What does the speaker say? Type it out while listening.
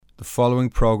The following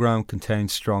programme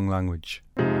contains strong language.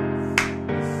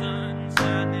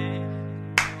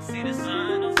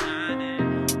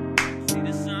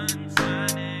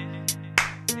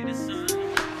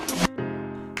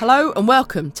 Hello and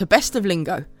welcome to Best of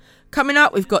Lingo. Coming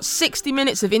up, we've got 60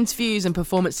 minutes of interviews and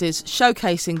performances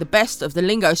showcasing the best of the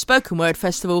Lingo Spoken Word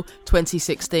Festival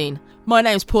 2016. My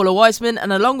name's Paula Wiseman,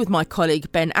 and along with my colleague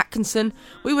Ben Atkinson,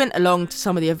 we went along to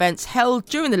some of the events held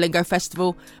during the Lingo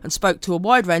Festival and spoke to a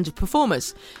wide range of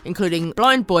performers, including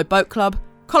Blind Boy Boat Club,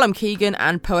 Colm Keegan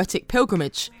and Poetic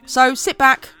Pilgrimage. So sit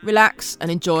back, relax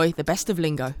and enjoy the best of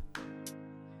Lingo.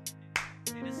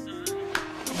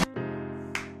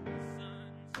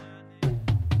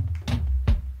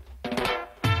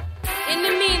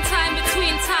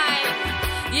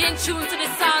 You're in tune to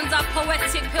the sounds of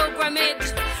Poetic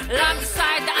Pilgrimage,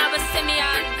 alongside the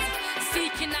Abyssinians,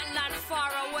 seeking that land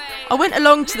far away. I went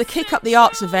along to the Kick Up the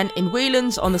Arts event in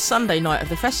Whelan's on the Sunday night of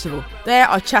the festival. There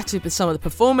I chatted with some of the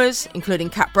performers, including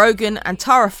Kat Brogan and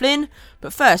Tara Flynn,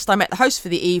 but first I met the host for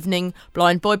the evening,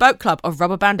 Blind Boy Boat Club of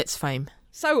Rubber Bandits fame.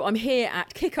 So I'm here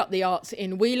at Kick Up the Arts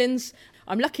in Whelan's.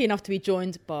 I'm lucky enough to be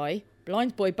joined by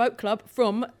Blind Boy Boat Club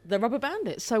from the Rubber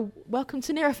Bandits, so welcome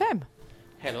to Near FM.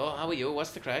 Hello, how are you? What's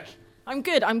the crack? I'm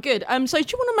good. So do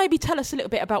you want to maybe tell us a little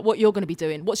bit about what you're going to be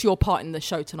doing? What's your part in the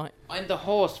show tonight? I'm the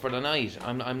host for the night.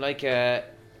 I'm like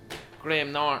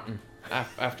Graham Norton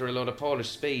after a load of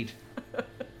Polish speed.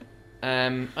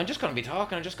 I'm just going to be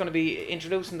talking. I'm just going to be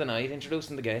introducing the night,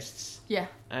 introducing the guests. Yeah.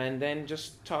 And then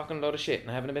just talking a load of shit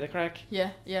and having a bit of crack. Yeah.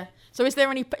 So is there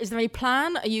any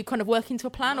plan? Are you kind of working to a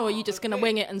plan, or are you just going to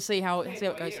wing it and see how it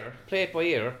goes? Play it by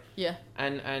ear. Yeah.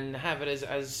 And have it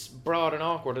as broad and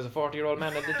awkward as a 40-year-old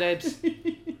man at the Debs.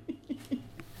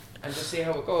 And just see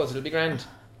how it goes. It'll be grand.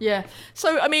 Yeah.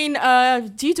 So, I mean,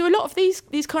 do you do a lot of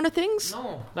these kind of things?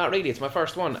 No, not really. It's my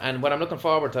first one. And what I'm looking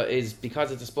forward to is,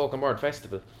 because it's a spoken word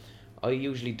festival, I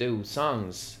usually do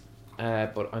songs,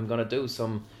 but I'm going to do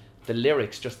the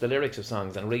lyrics of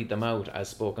songs and read them out as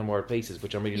spoken word pieces,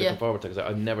 which I'm really looking forward to, because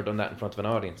I've never done that in front of an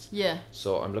audience. Yeah.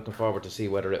 So I'm looking forward to see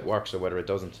whether it works or whether it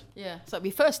doesn't. Yeah. So it'll be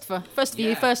first for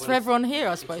you, first for everyone here,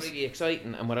 I suppose. It's really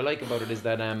exciting, and what I like about it is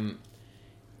that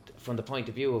from the point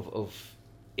of view of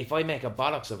if I make a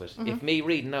bollocks of it, if me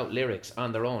reading out lyrics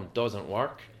on their own doesn't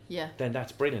work, then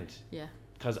that's brilliant. Yeah.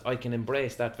 Because I can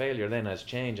embrace that failure then as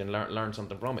change and learn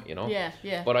something from it, you know?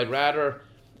 Yeah. But I'd rather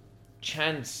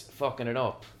chance fucking it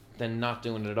up than not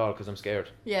doing it at all, because I'm scared.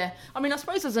 Yeah. I mean, I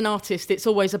suppose as an artist, it's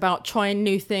always about trying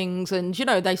new things, and,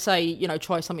 they say,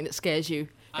 try something that scares you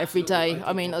every day.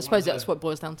 I mean, I suppose that's what it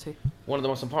boils down to. One of the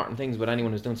most important things with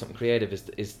anyone who's doing something creative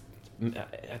is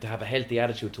to have a healthy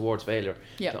attitude towards failure.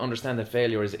 Yeah. To understand that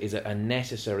failure is a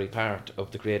necessary part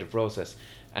of the creative process.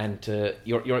 And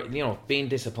you're being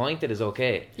disappointed is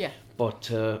okay. Yeah. But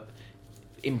to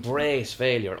embrace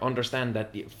failure, understand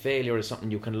that failure is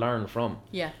something you can learn from.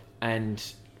 Yeah. And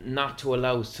not to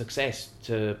allow success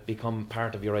to become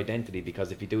part of your identity,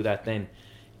 because if you do that, then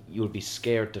you'll be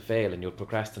scared to fail and you'll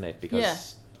procrastinate,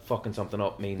 because fucking something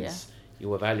up means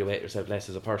you evaluate yourself less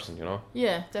as a person,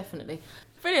 Yeah, definitely.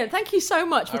 Brilliant. Thank you so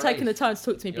much for taking the time to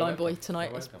talk to me, Blind Boy, tonight.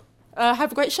 You're welcome.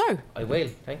 Have a great show. I will.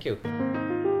 Thank you.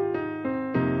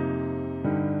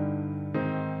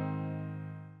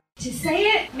 To say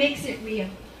it makes it real.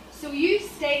 So you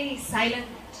stay silent,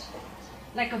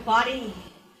 like a body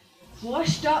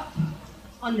washed up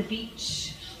on the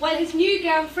beach, while his new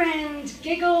girlfriend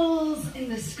giggles in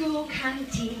the school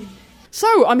canteen.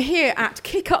 So I'm here at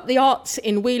Kick Up the Arts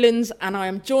in Whelan's, and I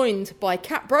am joined by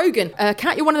Kat Brogan.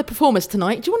 Kat, you're one of the performers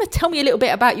tonight. Do you want to tell me a little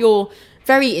bit about your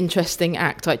very interesting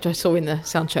act, like I saw in the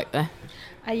sound check there?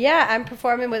 I'm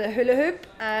performing with a hula hoop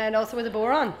and also with a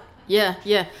boron.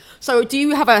 Yeah. So do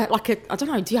you have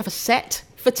do you have a set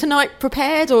for tonight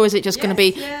prepared, or is it just going to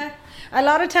be... Yeah. A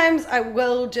lot of times I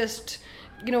will just,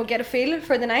 get a feel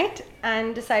for the night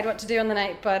and decide what to do on the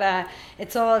night, but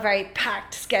it's all a very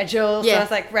packed schedule, so I was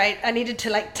like, right, I needed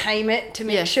to time it to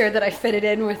make sure that I fit it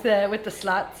in with the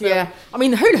slots. So. Yeah. I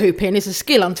mean, the hula hooping is a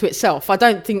skill unto itself. I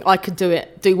don't think I could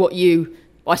do what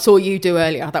I saw you do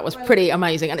earlier. That was pretty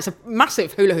amazing, and it's a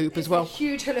massive hula hoop as well. It's a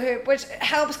huge hula hoop, which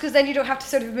helps because then you don't have to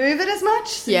sort of move it as much,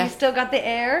 so you still got the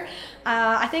air.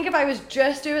 I think if I was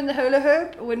just doing the hula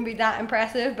hoop, it wouldn't be that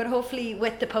impressive, but hopefully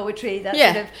with the poetry, that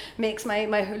sort of makes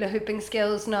my hula hooping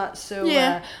skills not so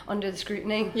under the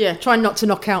scrutiny. Yeah, trying not to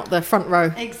knock out the front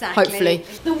row. Exactly. Hopefully.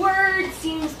 The word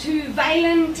seems too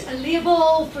violent a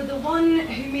label for the one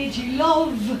who made you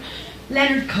love,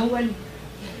 Leonard Cohen.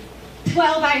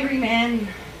 12 Angry Men.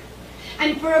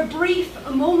 And for a brief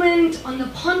moment on the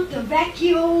Ponte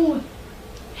Vecchio,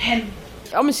 him.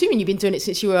 I'm assuming you've been doing it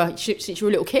since you were a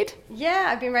little kid? Yeah,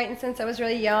 I've been writing since I was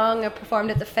really young. I performed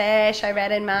at the Fish, I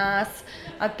read in Mass.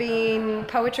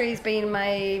 Poetry's been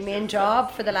my main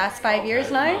job for the last 5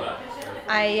 years now.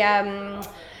 I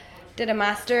did a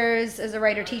master's as a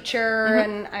writer-teacher,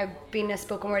 and I've been a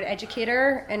spoken word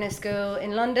educator in a school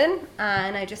in London,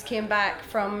 and I just came back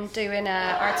from doing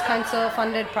a Arts Council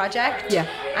funded project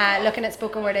looking at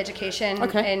spoken word education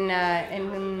in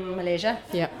Malaysia.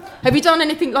 Yeah. Have you done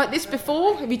anything like this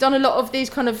before? Have you done a lot of these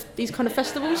kind of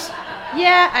festivals?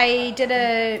 Yeah, I did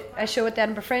a show at the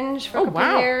Edinburgh Fringe for a couple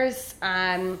of years.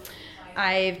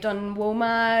 I've done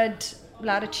WOMAD,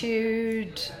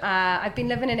 Latitude. I've been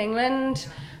living in England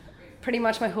pretty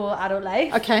much my whole adult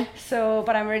life. Okay.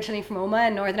 But I'm originally from Omagh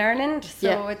in Northern Ireland,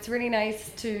 so it's really nice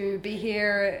to be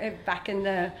here back in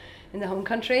the home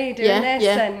country doing this.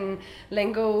 And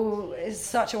Lingo is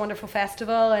such a wonderful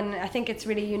festival, and I think it's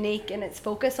really unique in its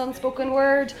focus on spoken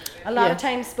word. A lot of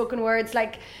times spoken word's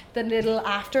like the little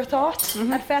afterthought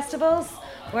at festivals,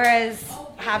 whereas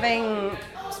having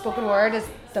spoken word is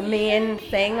the main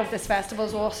thing of this festival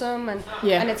is awesome, and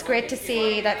it's great to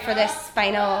see that for this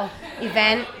final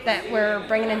event that we're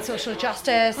bringing in social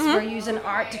justice, we're using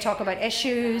art to talk about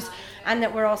issues, and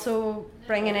that we're also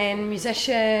bringing in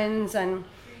musicians and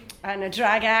a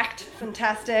drag act.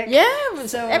 Fantastic. Yeah,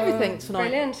 so everything tonight.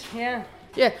 Brilliant. Yeah.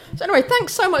 So anyway,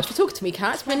 thanks so much for talking to me,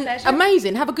 Kat. It's been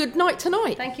amazing. Have a good night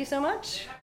tonight. Thank you so much.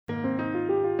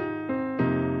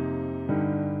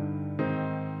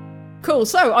 Cool,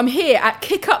 so I'm here at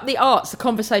Kick Up the Arts, a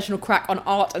conversational crack on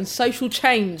art and social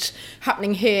change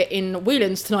happening here in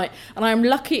Whelan's tonight. And I am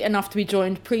lucky enough to be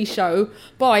joined pre-show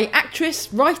by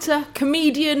actress, writer,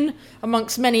 comedian,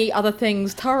 amongst many other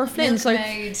things, Tara Flynn.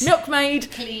 Milkmaid.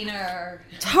 Cleaner.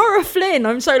 Tara Flynn,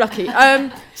 I'm so lucky.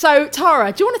 So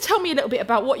Tara, do you want to tell me a little bit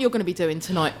about what you're going to be doing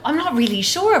tonight? I'm not really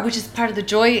sure, which is part of the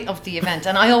joy of the event.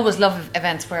 And I always love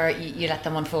events where you let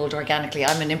them unfold organically.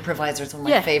 I'm an improviser, it's one of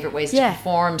my favourite ways to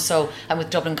perform. So I'm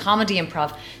with Dublin Comedy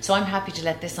Improv, so I'm happy to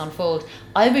let this unfold.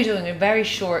 I'll be doing a very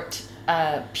short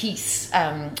piece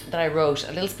that I wrote,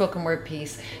 a little spoken word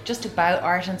piece, just about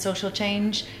art and social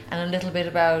change, and a little bit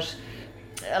about,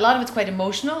 a lot of it's quite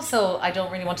emotional, so I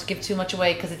don't really want to give too much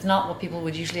away because it's not what people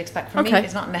would usually expect from me.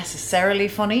 It's not necessarily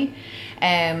funny,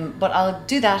 but I'll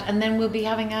do that, and then we'll be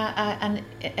having an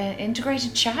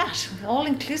integrated chat,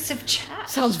 all-inclusive chat.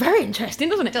 Sounds very interesting,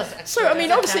 doesn't it? It does. So, I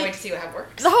mean, obviously, I can't wait to see how it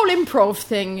works. The whole improv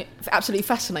thing absolutely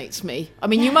fascinates me. I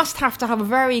mean, you must have to have a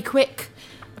very quick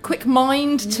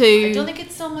mind to... I don't think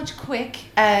it's so much quick.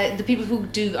 The people who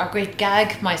do are great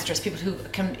gag meisters, people who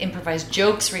can improvise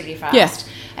jokes really fast.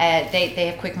 They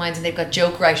have quick minds, and they've got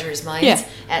joke writers' minds.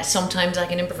 Sometimes I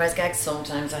can improvise gags,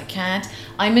 sometimes I can't.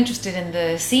 I'm interested in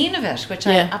the scene of it, which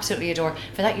I absolutely adore.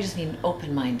 For that, you just need an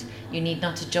open mind. You need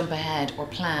not to jump ahead or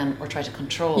plan or try to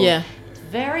control. It's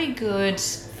very good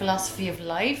philosophy of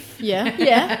life.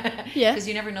 Because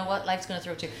you never know what life's going to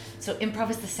throw at you. So improv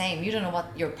is the same. You don't know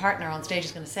what your partner on stage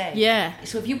is going to say.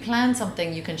 So if you plan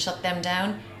something, you can shut them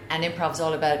down. And improv's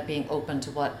all about being open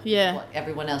to what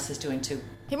everyone else is doing too.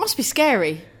 It must be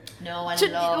scary. No, I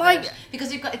love it.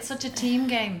 Because it's such a team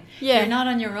game. You're not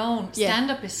on your own.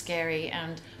 Stand-up is scary,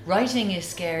 and writing is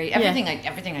scary.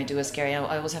 Everything I do is scary.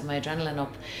 I always have my adrenaline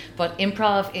up. But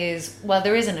improv is, well,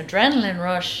 there is an adrenaline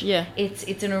rush. It's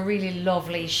in a really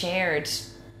lovely shared...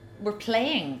 We're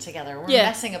playing together. We're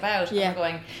messing about. And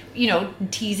we're going,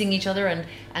 teasing each other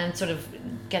and sort of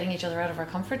getting each other out of our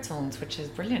comfort zones, which is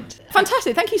brilliant.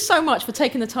 Fantastic. Thank you so much for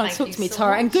taking the time to talk to me,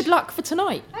 Tara. And good luck for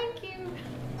tonight. Thank you.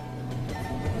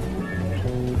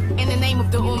 In the name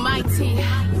of the Almighty.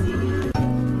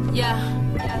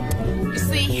 You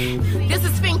see, there's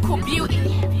this thing called beauty.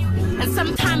 And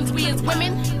sometimes we as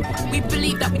women, we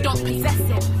believe that we don't possess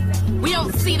it. We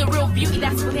don't see the real beauty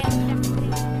that's within.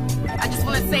 I just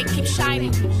want to say, keep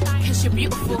shining, because you're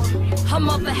beautiful. Her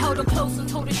mother held her close and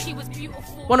told her she was beautiful.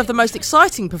 One of the most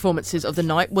exciting performances of the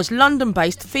night was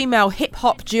London-based female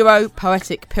hip-hop duo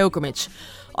Poetic Pilgrimage.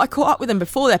 I caught up with them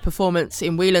before their performance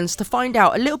in Whelan's to find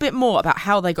out a little bit more about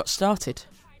how they got started.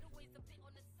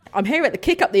 I'm here at the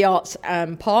Kick Up the Arts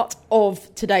part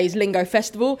of today's Lingo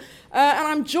Festival, and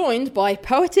I'm joined by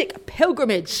Poetic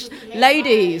Pilgrimage.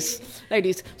 Ladies.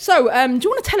 So, do you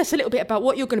want to tell us a little bit about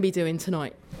what you're going to be doing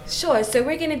tonight? Sure, so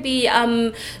we're going to be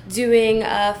doing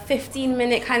a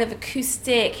 15-minute kind of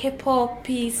acoustic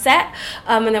hip-hop-y set,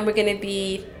 and then we're going to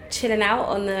be chilling out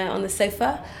on the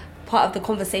sofa, part of the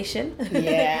conversation.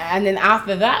 Yeah, and then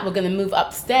after that, we're going to move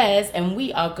upstairs, and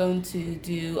we are going to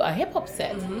do a hip-hop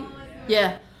set.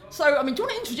 Yeah. So, I mean, do you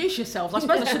want to introduce yourselves? I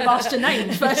suppose I should have asked your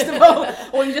names first of all,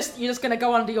 or you're just going to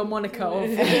go under your moniker of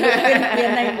being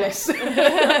nameless.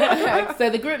 So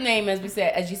the group name, as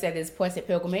you said, is Poetic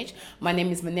Pilgrimage. My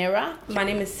name is Manira. My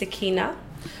name is Sakina.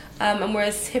 And we're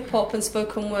a hip hop and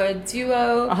spoken word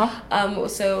duo.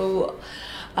 Also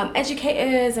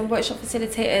educators and workshop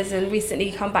facilitators, and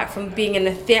recently come back from being in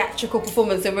a theatrical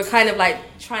performance, so we're kind of like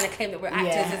trying to claim that we're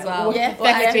actors as well. Yeah,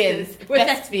 thespians. We're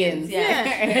thespians.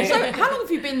 Yeah. So how long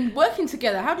have you been working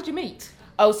together? How did you meet?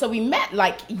 Oh, so we met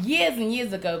like years and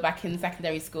years ago back in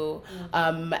secondary school,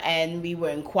 and we were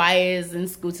in choirs in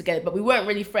school together, but we weren't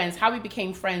really friends. How we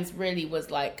became friends really was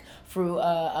like through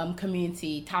a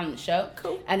community talent show.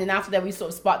 Cool. And then after that, we sort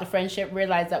of sparked a friendship,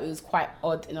 realized that we was quite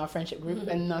odd in our friendship group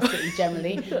and in our city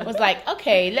generally. It was like,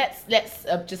 okay, let's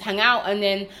just hang out. And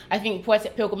then I think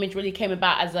Poetic Pilgrimage really came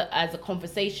about as a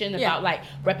conversation about like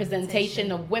representation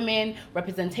of women,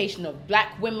 representation of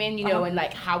black women, you know, and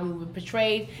like how we were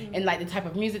portrayed and like the type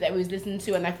of music that we was listening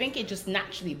to. And I think it just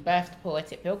naturally birthed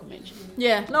Poetic Pilgrimage.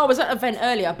 Yeah, no, I was at an event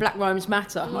earlier, Black Rhymes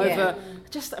Matter, over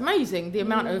just amazing, the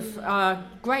amount of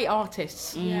great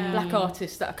artists, black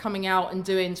artists that are coming out and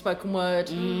doing spoken word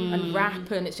and rap,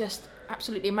 and it's just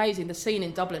absolutely amazing, the scene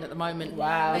in Dublin at the moment.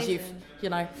 Wow. As you've, you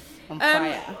know. On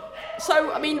fire.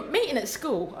 So, I mean, meeting at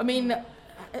school, I mean,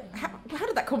 how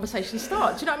did that conversation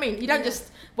start? Do you know what I mean? You don't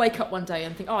just wake up one day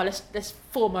and think, oh, let's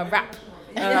form a rap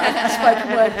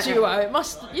spoken word duo. It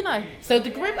must, you know. So the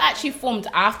group actually formed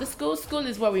after school. School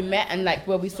is where we met and like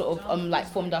where we sort of like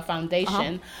formed our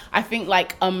foundation. I think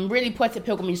like really Poetic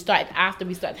Pilgrimage started after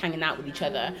we started hanging out with each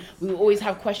other. We would always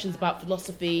have questions about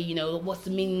philosophy, you know, what's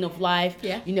the meaning of life.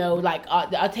 You know, like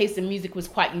our taste in music was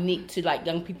quite unique to like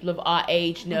young people of our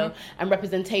age, you know, and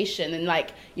representation. And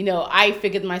like, you know, I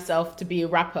figured myself to be a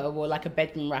rapper or like a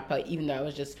bedroom rapper, even though I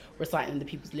was just reciting the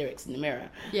people's lyrics in the mirror.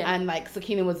 And like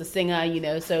Sakina was a singer, you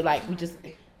know, so like we just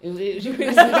so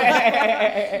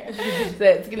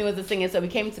Sakina was a singer, so we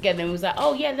came together and we was like,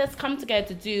 oh yeah, let's come together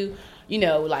to do, you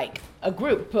know, like a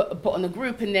group, put on a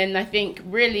group. And then I think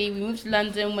really we moved to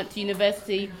London, went to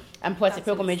university, and Poetic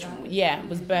Pilgrimage,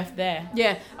 was birthed there.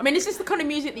 Yeah, I mean, is this the kind of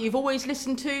music that you've always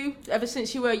listened to ever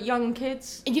since you were young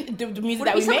kids? The music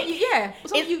that we make?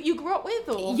 Was that you grew up with?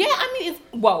 Or? Yeah, I mean,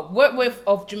 we're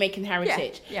of Jamaican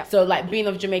heritage. Yeah. So, like, being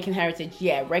of Jamaican heritage,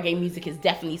 reggae music is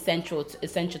definitely essential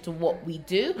to what we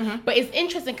do. But it's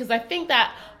interesting because I think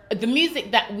that the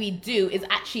music that we do is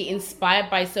actually inspired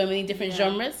by so many different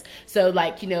genres. So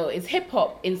like, you know, it's hip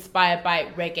hop inspired by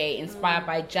reggae, inspired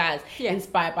by jazz,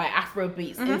 inspired by Afro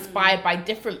beats, inspired by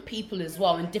different people as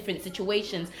well in different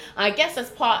situations. And I guess that's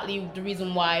partly the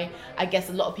reason why I guess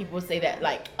a lot of people say that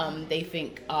like they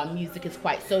think music is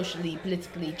quite socially,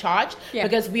 politically charged,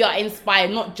 because we are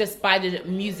inspired not just by the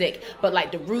music, but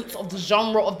like the roots of the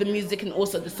genre of the music and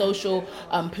also the social,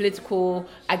 political,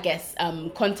 I guess,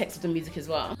 context of the music as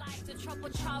well. The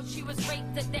troubled child, she was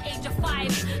raped at the age of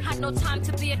 5. Had no time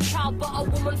to be a child, but a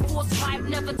woman forced life.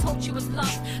 Never told she was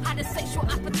loved. Had a sexual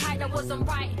appetite that wasn't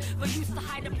right, but used to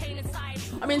hide the pain inside.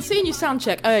 I mean, seeing you sound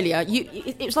check earlier,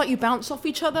 it was like you bounce off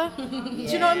each other. Do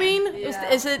you know what I mean?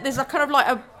 There's a kind of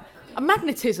like a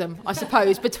magnetism, I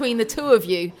suppose, between the two of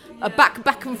you, a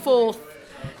back and forth.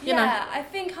 You know. I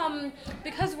think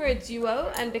because we're a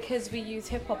duo and because we use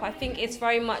hip hop, I think it's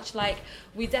very much like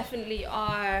we definitely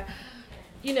are.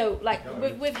 You know, like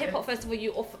with Hip Hop Festival,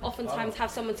 you oftentimes have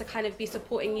someone to kind of be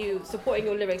supporting your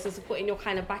lyrics and supporting your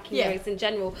kind of backing lyrics in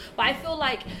general. But I feel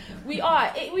like we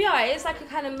are. It's like a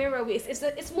kind of mirror.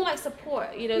 It's more like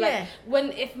support. You know, like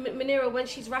if Manira, when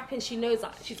she's rapping, she knows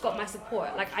that she's got my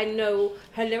support. Like I know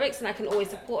her lyrics and I can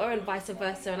always support her, and vice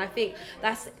versa. And I think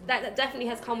that definitely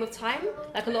has come with time.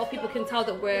 Like a lot of people can tell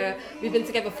that we've been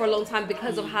together for a long time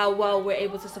because of how well we're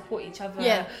able to support each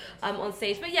other on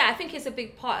stage. But I think it's a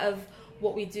big part of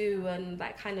what we do and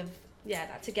that kind of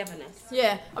that togetherness.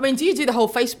 Yeah, I mean, do you do the whole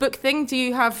Facebook thing? Do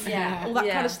you have all that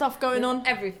kind of stuff going on?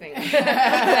 Everything. So we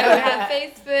have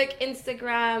Facebook,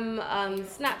 Instagram,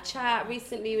 Snapchat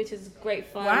recently, which is great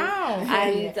fun. Wow.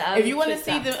 And if you want to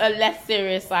see the less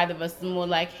serious side of us, the more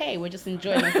like, hey, we're just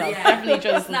enjoying ourselves. Definitely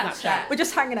join us on Snapchat. We're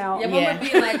just hanging out. Yeah, when we're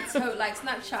being like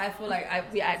Snapchat, I feel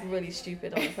like we act really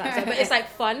stupid on Snapchat, but it's like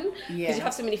fun because you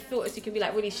have so many filters. You can be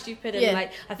like really stupid, and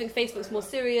like I think Facebook's more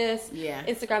serious. Yeah.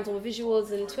 Instagram's more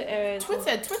visuals, and Twitter.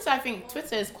 Twitter, I think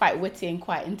Twitter is quite witty and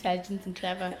quite intelligent and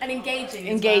clever. And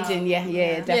engaging.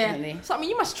 Definitely. So, I mean,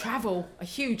 you must travel a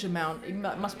huge amount. You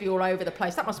must be all over the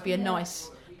place. That must be a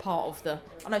nice part of the...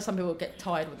 I know some people get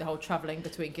tired with the whole travelling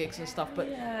between gigs and stuff, but...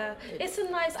 Yeah,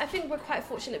 I think we're quite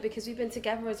fortunate because we've been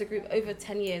together as a group over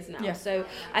 10 years now. Yeah. So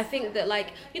I think that,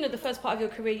 like, you know, the first part of your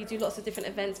career, you do lots of different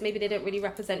events. Maybe they don't really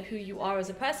represent who you are as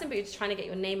a person, but you're just trying to get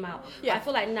your name out. Yeah. But I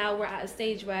feel like now we're at a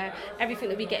stage where everything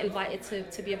that we get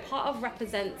invited to be a part of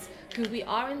represents who we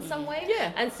are in some way.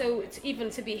 Yeah. And so even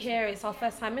to be here, it's our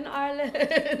first time in Ireland.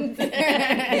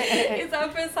 It's our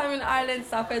first time in Ireland.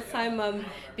 It's our first time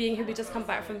being here. We just come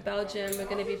back from Belgium. We're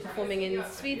going to be performing in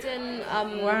Sweden.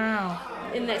 Wow.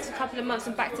 In the next couple of months,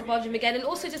 and back to Belgium again. And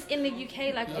also just in the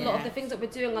UK, like a lot of the things that we're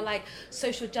doing are like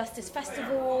social justice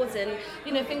festivals and,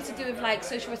 you know, things to do with like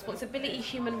social responsibility,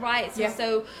 human rights. Yeah. And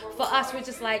so for us, we're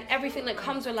just like, everything that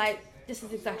comes, we're like, this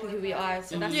is exactly who we are.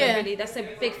 So that's that's a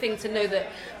big thing to know,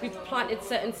 that we've planted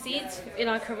certain seeds in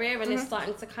our career and it's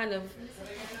starting to kind of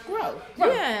grow.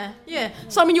 Yeah.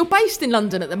 So I mean, you're based in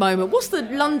London at the moment. What's the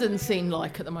London scene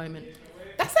like at the moment?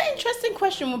 That's an interesting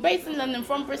question. We're based in London,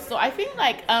 from Bristol. I think,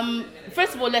 like,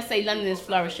 first of all, let's say London is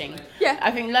flourishing. Yeah.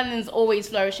 I think London's always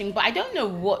flourishing, but I don't know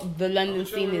what the London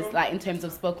scene is like in terms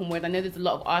of spoken word. I know there's a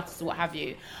lot of artists or what have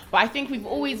you, but I think we've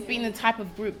always been the type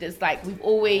of group that's like, we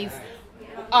always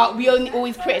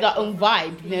created our own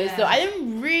vibe, you know. So I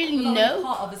don't really know.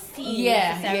 Part of a scene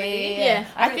necessarily. Yeah.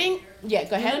 I think. Yeah,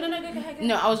 go ahead. No, go ahead.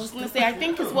 No, I was just gonna say, I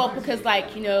think as well, because,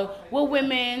 like, you know, we're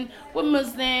women, we're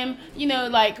Muslim, you know,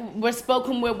 like, we're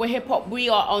spoken word, we're hip hop, we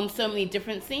are on so many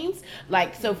different scenes.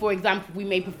 Like, so for example, we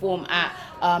may perform at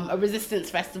a resistance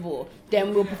festival,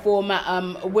 then we'll perform at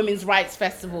a women's rights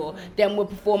festival, then we'll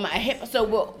perform at a hip. So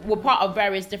we're part of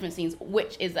various different scenes,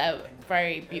 which is a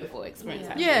very beautiful experience.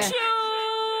 Yeah.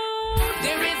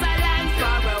 There is a land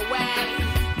far away.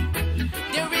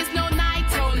 There is no night,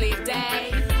 only day.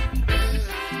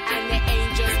 And the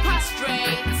angels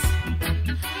prostrate.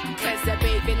 'Cause they're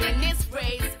bathing in this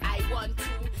race. I want to see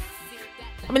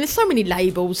that. I mean, there's so many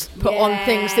labels put on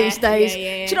things these days.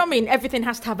 Yeah. Do you know what I mean? Everything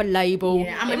has to have a label.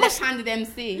 Yeah, I'm a left-handed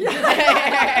MC.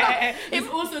 It's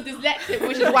also dyslexic,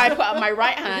 which is why I put up my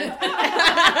right hand.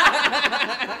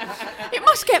 It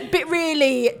must get a bit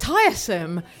really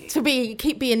tiresome to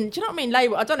keep being, do you know what I mean,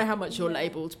 labelled. I don't know how much you're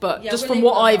labelled, but just from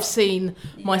what I've seen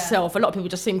myself, a lot of people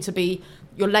just seem to be,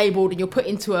 you're labelled and you're put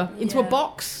into a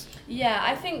box. Yeah,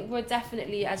 I think we're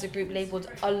definitely, as a group, labelled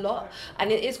a lot, and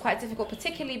it is quite difficult,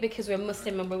 particularly because we're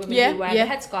Muslim and we're women who wear the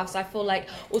headscarf. So I feel like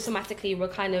automatically we're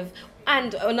kind of,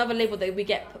 and another label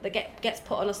that gets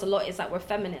put on us a lot is that we're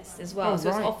feminists as well. It's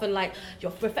often like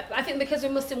I think because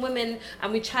we're Muslim women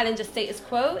and we challenge a status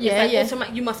quo, it's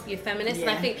like you must be a feminist, and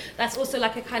I think that's also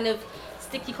like a kind of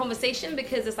sticky conversation,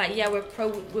 because it's like, we're pro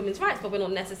women's rights, but we're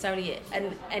not necessarily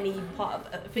any part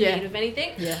of affiliated with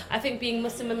anything. I think being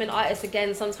Muslim women artists,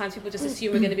 again, sometimes people just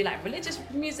assume we're going to be like religious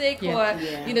music or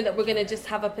you know, that we're going to just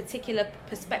have a particular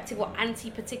perspective or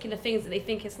anti-particular things that they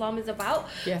think Islam is about.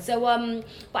 So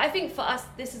but I think for us,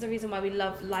 this is the reason why we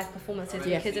love live performances,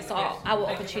 because it's our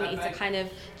opportunity to kind of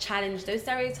challenge those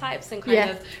stereotypes and kind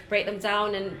of break them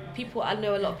down. And I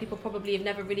know a lot of people probably have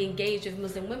never really engaged with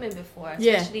Muslim women before,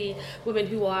 especially women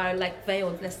who are like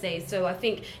veiled, let's say. So I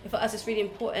think for us it's really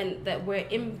important that we're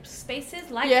in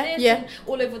spaces like this and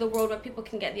all over the world where people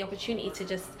can get the opportunity to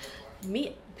just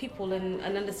meet people and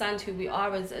understand who we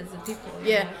are as a people.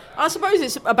 I suppose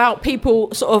it's about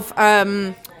people sort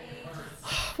of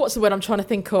what's the word I'm trying to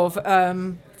think of,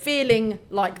 feeling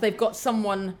like they've got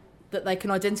someone that they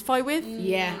can identify with.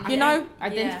 You know?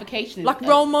 Identification. Like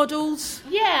role models.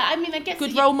 I mean, I guess...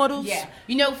 Good role models.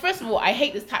 You know, first of all, I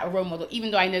hate this title role model,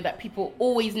 even though I know that people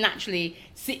always naturally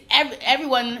see...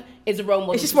 Everyone is a role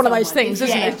model. It's just one of those things,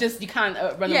 isn't it? It's just you can't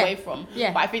run away from.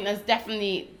 But I think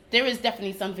there is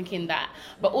definitely something in that.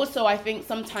 But also, I think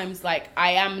sometimes, like,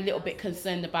 I am a little bit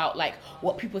concerned about, like,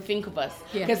 what people think of us.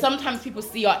 Because sometimes people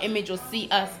see our image or see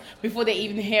us before they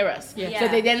even hear us. So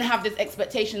they then have these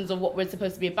expectations of what we're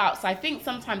supposed to be about. So I think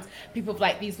sometimes people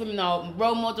like, these women are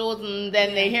role models, and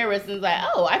then they hear us and it's like,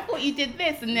 oh, I thought you did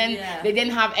this. And then they then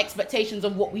have expectations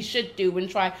of what we should do and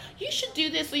try, you should do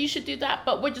this or you should do that.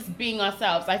 But we're just being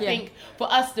ourselves. I think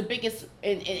for us, the biggest,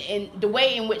 in the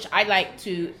way in which I like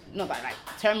to, not that I like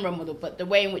the term role model, but the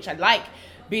way in which I like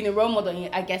being a role model,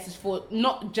 I guess, is for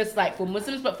not just like for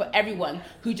Muslims, but for everyone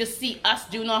who just see us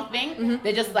doing our thing.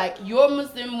 They're just like, you're a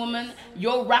Muslim woman,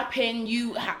 you're rapping,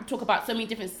 you talk about so many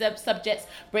different subjects,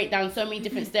 break down so many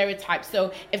different stereotypes.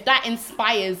 So if that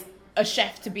inspires a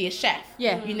chef to be a chef,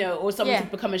 you know, or someone to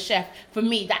become a chef, for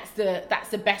me that's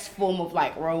the best form of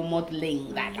like role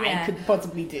modeling that I could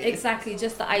possibly do. Exactly,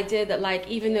 just the idea that, like,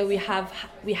 even though we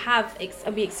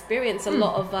experience a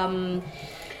lot of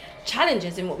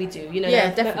challenges in what we do. You know,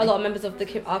 there's a lot of members of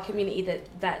our community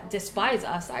that despise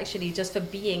us actually just for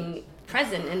being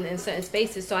present in certain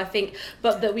spaces. So I think,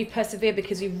 but that we persevere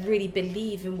because we really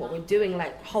believe in what we're doing,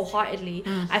 like wholeheartedly.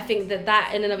 I think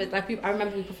that in and of it, like I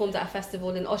remember we performed at a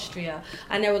festival in Austria,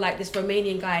 and there were like this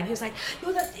Romanian guy, and he was like,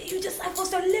 you just, I feel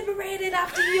so liberated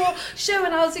after your show.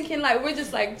 And I was thinking, like, we're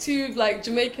just like two like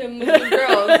Jamaican Muslim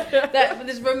girls that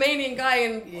this Romanian guy,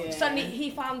 and suddenly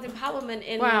he found empowerment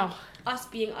in us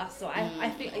being us. So I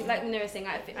think, like Manira was saying,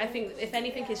 I think if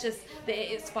anything, it's just that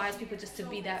it inspires people just to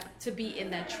be there, to be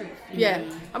in their truth. Yeah,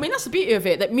 I mean, that's the beauty of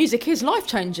it, that music is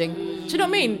life-changing. Do you know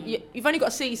what I mean? You've only got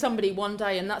to see somebody one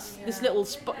day, and that's this little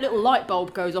light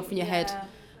bulb goes off in your head,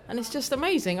 and it's just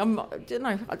amazing. I'm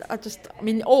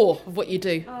in awe of what you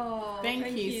do. Oh,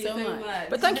 thank you so much.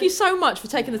 But thank you so much for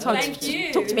taking the time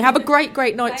to talk to me. Have a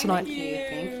great night tonight.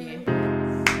 Thank you.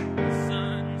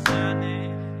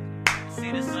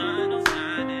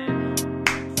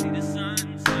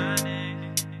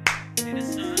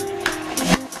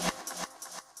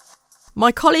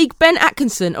 My colleague Ben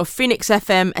Atkinson of Phoenix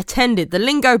FM attended the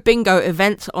Lingo Bingo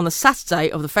event on the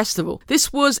Saturday of the festival.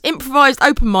 This was improvised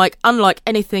open mic unlike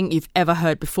anything you've ever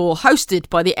heard before, hosted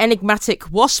by the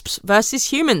enigmatic Wasps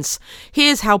vs Humans.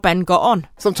 Here's how Ben got on.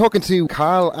 So I'm talking to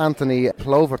Carl Anthony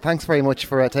Plover. Thanks very much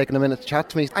for taking a minute to chat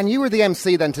to me. And you were the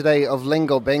MC then today of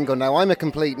Lingo Bingo. Now, I'm a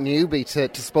complete newbie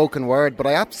to spoken word, but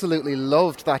I absolutely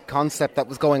loved that concept that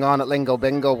was going on at Lingo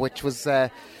Bingo, which was,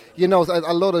 a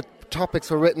lot of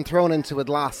topics were thrown into a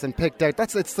glass and picked out.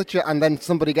 And then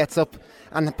somebody gets up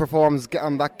and performs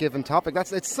on that given topic.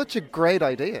 It's such a great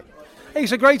idea.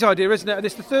 It's a great idea, isn't it? And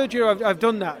it's the third year I've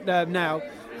done that now,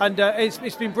 and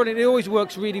it's been brilliant. It always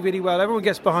works really, really well. Everyone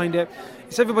gets behind it.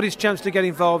 It's everybody's chance to get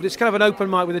involved. It's kind of an open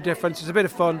mic with a difference. It's a bit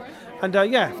of fun, and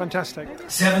fantastic.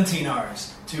 17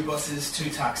 hours, 2 buses, 2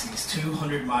 taxis,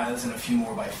 200 miles and a few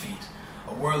more by feet.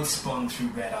 A world spun through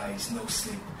red eyes, no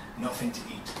sleep, nothing to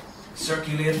eat.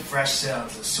 Circulate fresh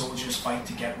cells as soldiers fight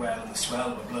to get well in the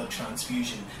swell of a blood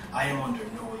transfusion. I am under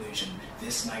no illusion.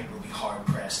 This night will be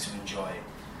hard-pressed to enjoy.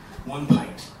 1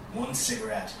 pint, 1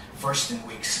 cigarette, first in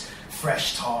weeks,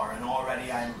 fresh tar, and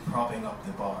already I'm propping up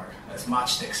the bar. As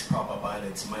matchsticks prop up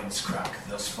eyelids, mine's crack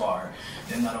thus far.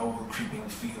 Then that old creeping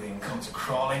feeling comes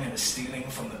a-crawling and a-stealing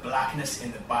from the blackness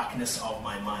in the backness of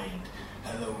my mind.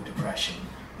 Hello, depression,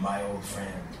 my old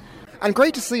friend. And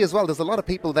great to see as well, there's a lot of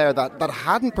people there that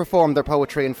hadn't performed their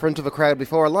poetry in front of a crowd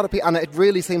before. A lot of people, and it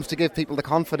really seems to give people the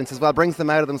confidence as well, brings them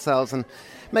out of themselves and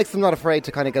makes them not afraid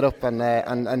to kind of get up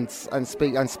and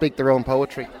speak their own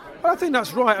poetry. Well, I think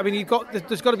that's right. I mean,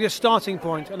 there's got to be a starting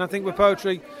point, and I think with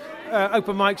poetry,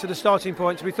 open mics are the starting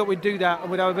point. So we thought we'd do that, and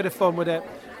we'd have a bit of fun with it,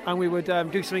 and we would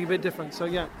do something a bit different. So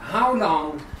yeah. How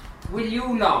long will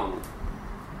you long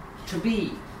to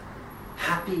be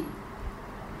happy,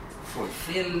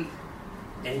 fulfilled,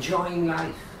 enjoying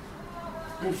life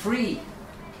and free?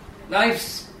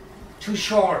 Life's too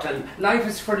short, and life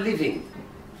is for living,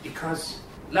 because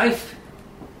life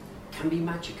can be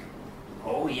magical.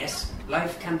 Oh yes,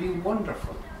 life can be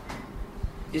wonderful.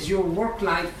 Is your work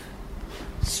life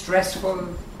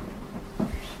stressful,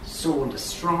 soul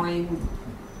destroying,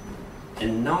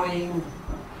 annoying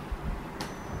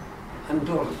and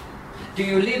dull? Do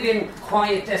you live in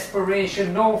quiet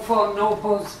desperation, no fun, no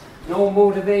buzz, no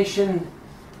motivation?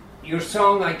 Your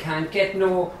song, I can't get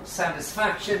no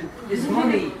satisfaction. Is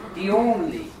money the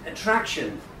only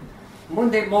attraction?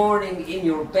 Monday morning in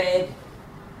your bed,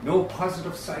 no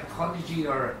positive psychology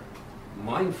or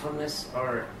mindfulness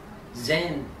or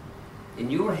zen in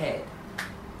your head.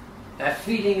 That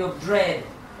feeling of dread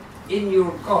in your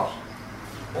gut.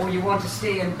 Or you want to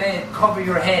stay in bed, cover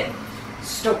your head,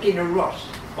 stuck in a rut.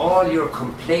 All your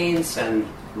complaints and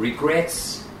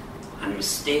regrets and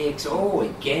mistakes,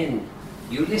 again,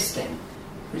 you list them,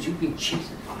 because you've been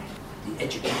cheated by the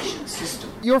education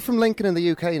system. You're from Lincoln in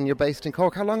the UK and you're based in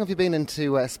Cork. How long have you been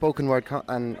into spoken word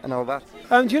and all that?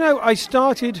 I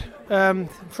started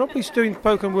probably doing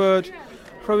spoken word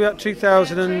probably about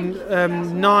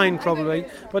 2009 probably,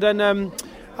 but then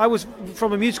I was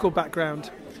from a musical background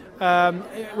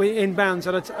in bands,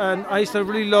 and I used to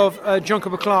really love John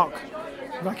Cooper Clarke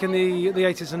back in the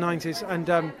 80s and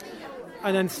 90s,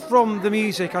 and then from the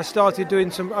music I started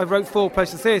doing I wrote 4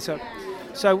 plays of theatre.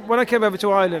 So when I came over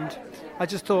to Ireland, I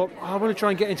just thought, I want to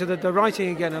try and get into the writing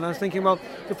again. And I was thinking, well,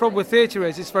 the problem with theatre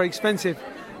is it's very expensive.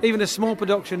 Even a small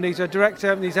production needs a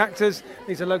director, needs actors,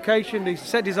 needs a location, needs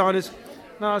set designers.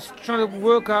 And I was trying to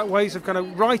work out ways of kind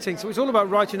of writing. So it's all about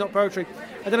writing, not poetry.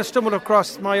 And then I stumbled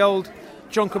across my old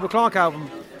John Cooper Clarke album,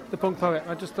 The Punk Poet.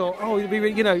 I just thought, that'd be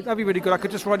really good. I could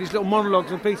just write these little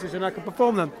monologues and pieces and I could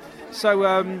perform them. So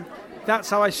that's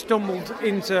how I stumbled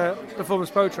into performance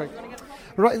poetry.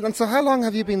 Right, and so how long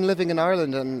have you been living in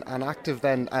Ireland and active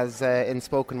then as in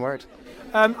spoken word?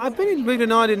 I've been living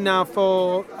in Ireland now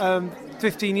for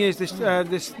 15 years this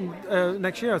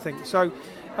next year, I think. So,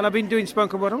 and I've been doing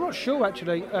spoken word. I'm not sure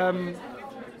actually.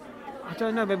 I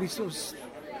don't know, maybe sort of,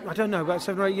 I don't know, about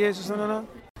 7 or 8 years or something like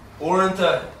that.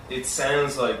 Orintha, it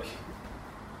sounds like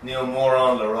Neil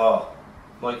Moran le Rá.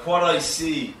 Like what I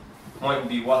see mightn't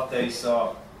be what they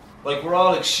saw. Like we're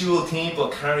all like shul people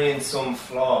carrying some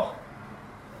flaw.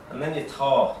 And then you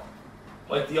thaw.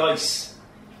 Like the ice.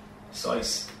 It's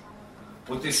ice.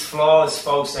 But this flaw is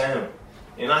faux sound.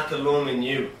 In Akalum in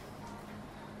you.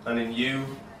 And in you,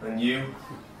 and you,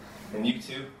 and you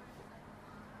too.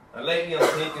 And lately I'm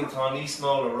thinking Tony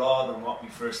smaller raw than what we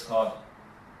first thought.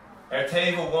 Our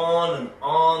table on and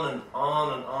on and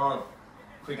on and on.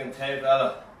 Quick and tape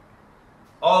Ella.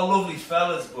 All lovely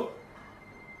fellas, but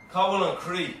Cowell and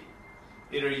Cree,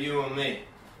 either you and me.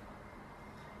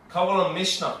 Cowell and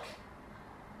Mishnach,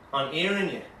 on earing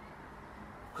you.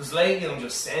 Because lately I'm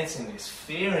just sensing this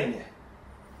fear in you.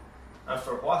 And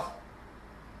for what?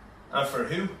 And for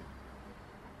who?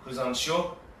 Because I'm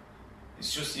sure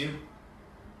it's just you.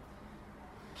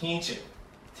 Keenche,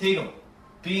 Tigum,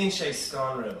 being Shay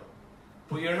Sconreal.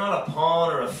 But you're not a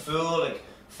pawn or a fool, like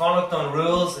phonicked on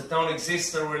rules that don't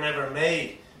exist or were never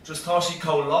made. Just Toshi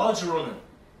Co Lodge running.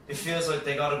 It feels like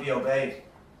they gotta be obeyed.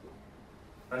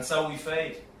 And so we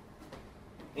fade.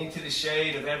 Into the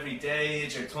shade of every day,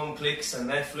 your tongue clicks and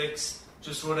Netflix,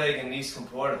 just Rudag and Nis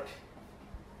Comportic.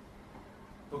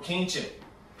 But Keenche,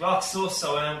 Glock sus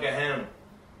so am gehem.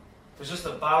 There's just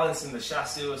a balance in the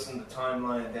chassis and the time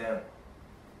lying down.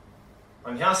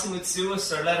 I'm yassing with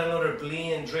suus or let another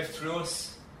blean drift through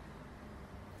us.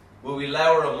 Will we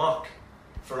lower a mock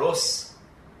for us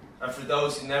and for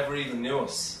those who never even knew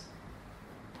us?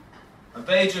 And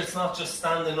Bajor, it's not just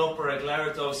standing up or a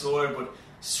Glaratos word, but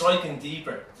striking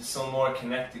deeper to some more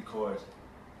connected chord.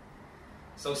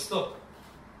 So stop.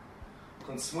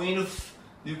 Con swinuf,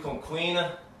 nu con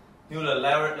quina, nu la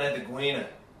lauret le de guina.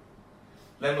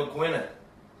 Le maguina.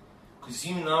 Cause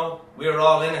you know we're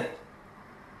all in it.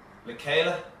 Le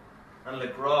Kayla and Le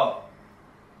Gra,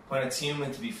 when it's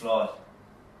human to be flawed.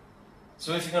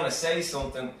 So if you're going to say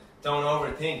something, don't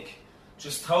overthink.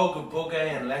 Just toga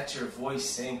bugay and let your voice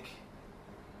sink.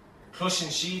 Clushing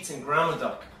sheets and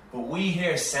gramadoc, but we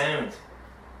hear sound.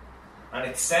 And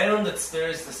it's sound that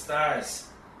stirs the stars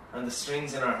and the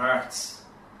strings in our hearts.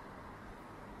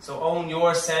 So own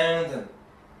your sound and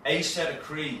Aisha the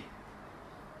Cree.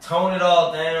 Tone it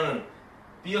all down and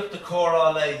be up the core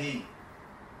all he.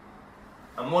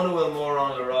 And one will more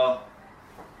on the raw.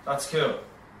 That's cool.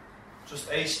 Just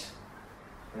aced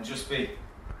and just be.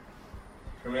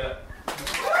 Camilla.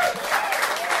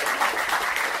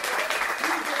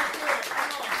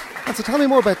 And so tell me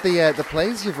more about the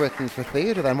plays you've written for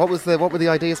theatre then. What were the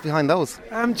ideas behind those?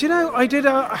 Do you know, I did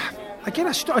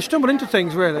I stumbled into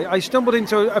things really. I stumbled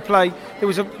into a play. There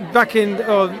was back in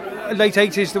late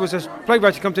 80s there was a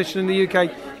playwriting competition in the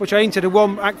UK which I entered, a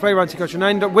one-act playwriting competition, and I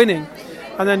ended up winning.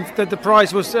 And then the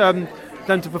prize was them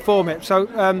to perform it. So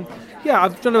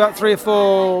I've done about 3 or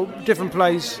 4 different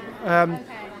plays.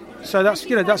 So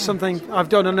that's something I've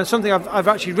done, and there's something I've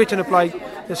actually written a play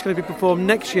that's going to be performed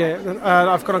next year.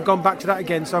 I've kind of gone back to that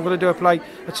again, so I'm going to do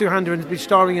a two-hander and be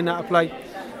starring in that play.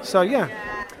 So yeah.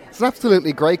 It's an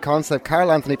absolutely great concept.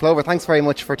 Carl Anthony Plover, thanks very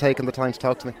much for taking the time to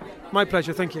talk to me. My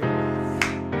pleasure, thank you.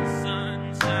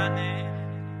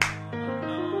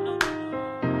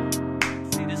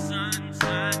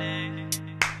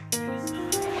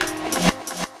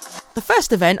 The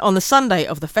first event on the Sunday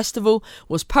of the festival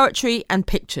was Poetry and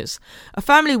Pictures, a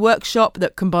family workshop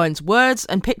that combines words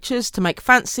and pictures to make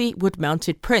fancy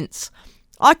wood-mounted prints.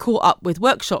 I caught up with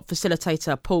workshop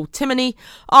facilitator Paul Timoney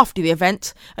after the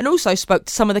event and also spoke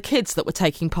to some of the kids that were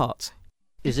taking part.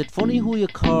 Is it funny who you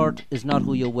court is not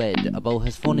who you wed? About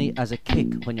as funny as a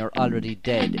kick when you're already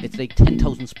dead. It's like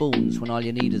 10,000 spoons when all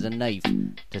you need is a knife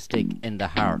to stick in the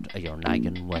heart of your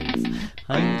nagging wife.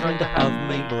 I'm trying to have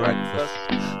my breakfast.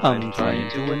 I'm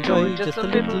trying to enjoy just a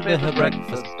little bit of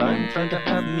breakfast. I'm trying to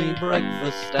have me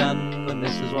breakfast and the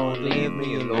missus won't leave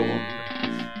me alone.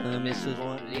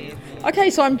 Okay,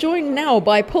 so I'm joined now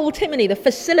by Paul Timoney, the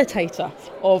facilitator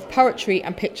of Poetry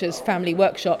and Pictures Family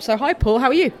Workshop. So hi Paul, how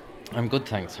are you? I'm good,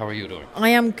 thanks. How are you doing? I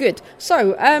am good.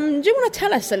 So, do you want to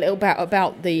tell us a little bit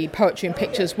about the Poetry and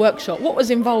Pictures workshop? What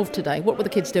was involved today? What were the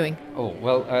kids doing? Oh,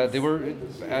 well, they were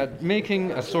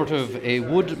making a sort of a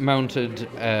wood-mounted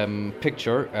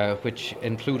picture, which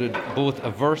included both a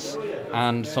verse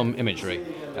and some imagery.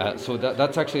 So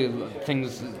that's actually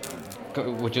things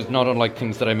which is not unlike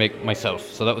things that I make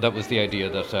myself. So that was the idea,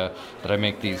 that I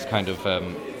make these kind of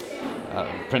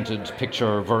printed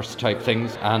picture verse type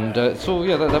things, and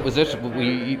that was it.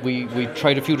 We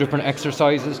tried a few different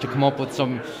exercises to come up with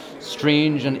some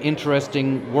strange and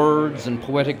interesting words and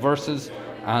poetic verses,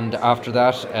 and after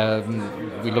that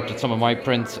we looked at some of my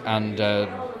prints, and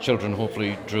children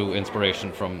hopefully drew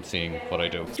inspiration from seeing what I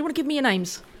do. Do you want to give me your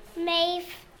names? Maeve,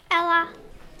 Ella,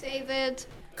 David.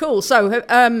 Cool. So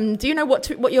do you know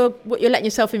what you're letting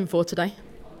yourself in for today?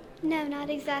 No, not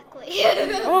exactly.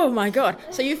 Oh my God!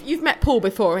 So you've met Paul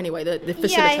before, anyway, the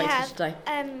facilitator yeah, I have. today.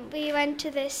 We went to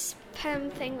this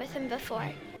poem thing with him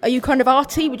before. Are you kind of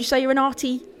arty? Would you say you're an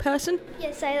arty person?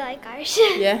 Yes, I like art.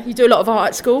 Yeah, you do a lot of art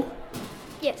at school.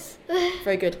 Yes.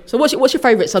 Very good. So what's your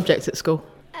favourite subject at school?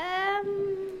 I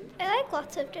like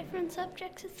lots of different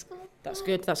subjects at school. That's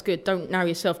good. That's good. Don't narrow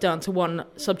yourself down to one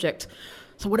subject.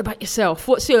 So what about yourself?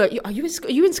 Are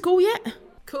you in school yet?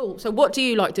 Cool. So what do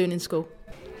you like doing in school?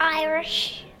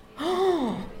 Irish.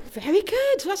 Oh, very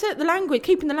good. That's it. The language,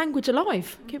 keeping the language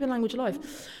alive.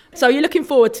 So you're looking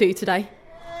forward to today?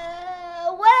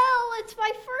 Well, it's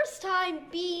my first time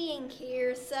being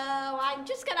here, so I'm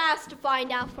just going to ask to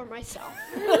find out for myself.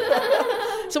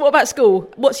 So what about school?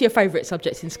 What's your favourite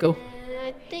subject in school?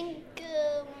 I think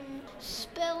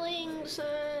spellings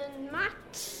and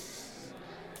maths.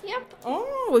 Yep.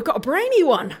 Oh, we've got a brainy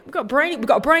one. We've got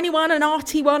a brainy one, an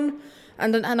arty one,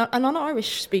 and an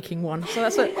Irish-speaking one. So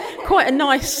that's quite a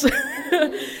nice...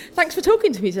 Thanks for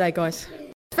talking to me today, guys.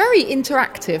 It's very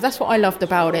interactive. That's what I loved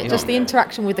about it. Just the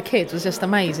interaction with the kids was just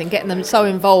amazing. Getting them so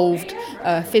involved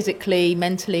physically,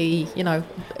 mentally,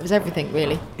 it was everything,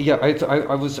 really. Yeah,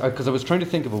 I was trying to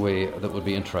think of a way that would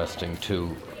be interesting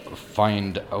to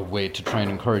find a way to try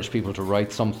and encourage people to write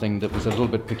something that was a little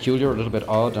bit peculiar, a little bit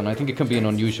odd, and I think it can be an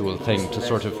unusual thing to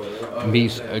sort of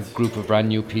meet a group of brand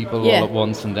new people all at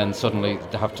once, and then suddenly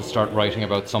have to start writing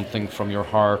about something from your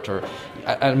heart.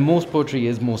 And most poetry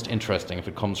is most interesting if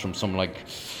it comes from some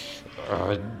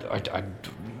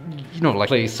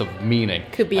place of meaning.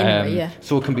 Could be anywhere, yeah.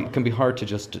 So it can be hard to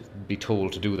just be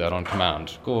told to do that on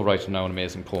command. Go write now an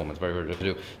amazing poem. It's very hard to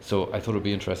do. So I thought it would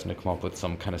be interesting to come up with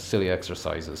some kind of silly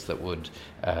exercises that would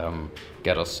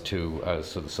get us to.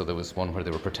 So there was one where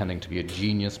they were pretending to be a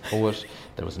genius poet.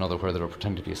 There was another where they were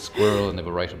pretending to be a squirrel, and they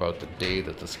would write about the day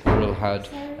that the squirrel had.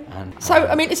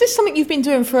 Is this something you've been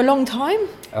doing for a long time?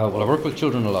 Well, I work with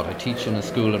children a lot. I teach in a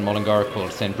school in Mullingar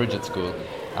called St. Bridget's School.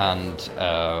 And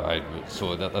that's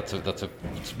a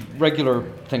regular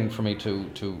thing for me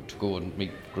to go and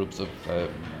meet groups of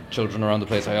children around the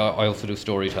place. I also do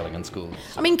storytelling in schools.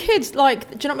 I mean, kids, do you know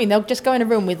what I mean? They'll just go in a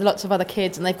room with lots of other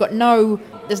kids, and they've got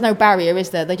there's no barrier, is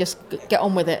there? They just get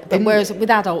on with it. But whereas with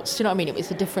adults, do you know what I mean?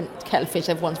 It's a different kettle of fish.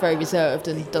 Everyone's very reserved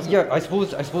and doesn't. Yeah, I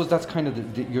suppose that's kind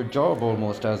of your job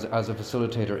almost as a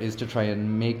facilitator, is to try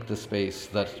and make the space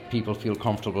that people feel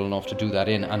comfortable enough to do that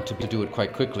in, and to do it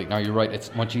quite quickly. Now, you're right.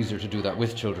 It's much easier to do that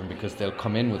with children because they'll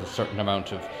come in with a certain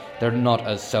amount of... They're not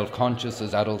as self-conscious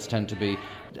as adults tend to be.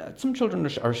 Some children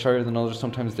are shyer than others.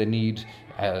 Sometimes they need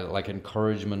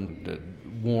encouragement,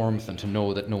 warmth, and to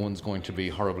know that no one's going to be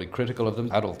horribly critical of them.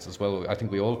 Adults as well. I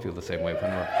think we all feel the same way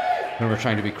when we're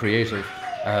trying to be creative.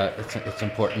 It's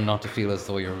important not to feel as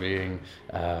though you're being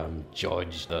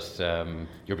judged, that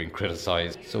you're being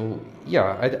criticised. So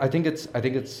yeah, I think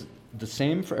it's the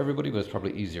same for everybody, but it's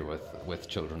probably easier with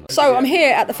children. So I'm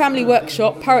here at the Family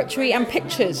Workshop, Poetry and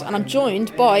Pictures, and I'm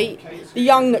joined by the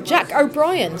young Jack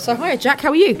O'Brien. So hi, Jack,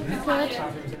 how are you?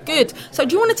 Good. So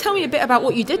do you want to tell me a bit about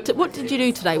what you did? What did you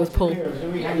do today with Paul?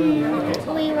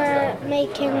 We were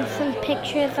making some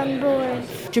pictures on boards.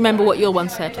 Do you remember what your one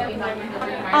said?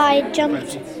 I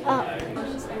jumped up.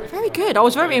 Very good. I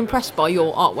was very impressed by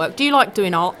your artwork. Do you like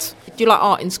doing art? Do you like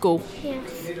art in school?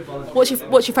 Yes.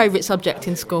 What's your favourite subject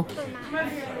in school?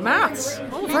 Maths.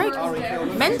 Oh, very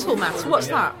good. Mental maths. What's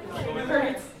that?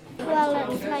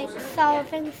 Well, it's like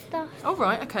solving stuff. Oh,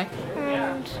 right. Okay.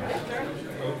 And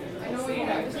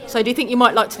so, do you think you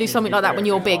might like to do something like that when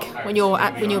you're big? When you're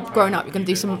growing up, you're going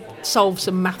to solve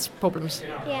some maths problems.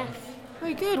 Yes.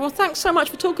 Very good. Well, thanks so much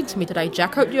for talking to me today,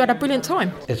 Jack. Hope you had a brilliant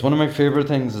time. It's one of my favourite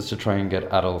things is to try and get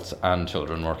adults and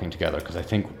children working together, because I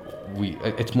think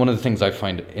it's one of the things I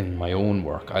find in my own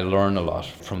work. I learn a lot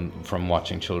from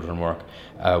watching children work,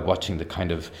 watching the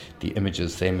kind of the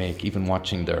images they make, even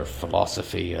watching their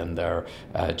philosophy and their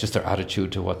just their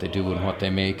attitude to what they do and what they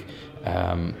make.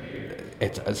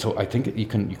 So I think you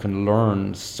can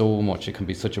learn so much. It can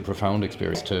be such a profound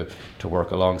experience to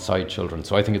work alongside children.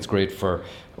 So I think it's great for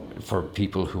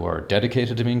people who are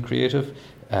dedicated to being creative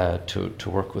to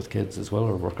work with kids as well,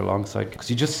 or work alongside, because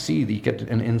you just see that you get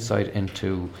an insight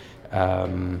into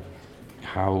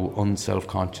how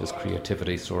unself-conscious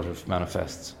creativity sort of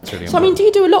manifests. It's really so, I mean, do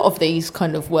you do a lot of these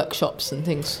kind of workshops and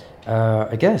things?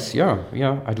 I guess, yeah,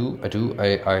 I do. I do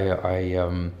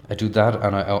that,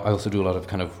 and I also do a lot of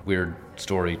kind of weird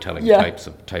storytelling types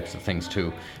of things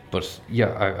too. But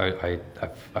yeah,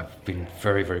 I've been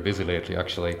very, very busy lately.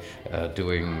 Actually,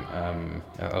 doing.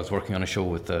 I was working on a show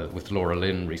with Laura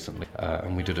Lynn recently,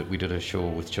 and we did a show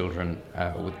with children,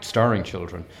 with starring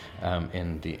children,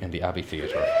 in the Abbey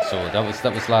Theatre. So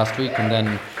that was last week, and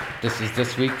then this is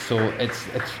this week. So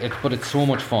it's so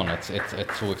much fun. It's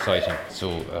so exciting.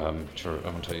 So sure, I'm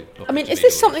gonna tell you. I mean, is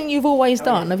this something you've always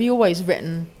done? Have you always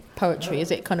written poetry? Has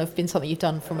it kind of been something you've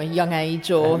done from a young age,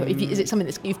 or is it something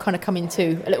that you've kind of come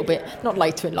into a little bit, not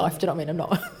later in life? Do you know what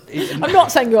I mean? I'm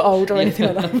not saying you're old or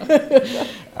anything like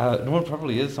that. No, it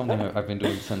probably is something I've been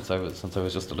doing since I was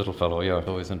just a little fellow. Yeah, I was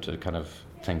always into kind of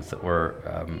things that were.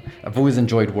 I've always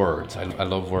enjoyed words. I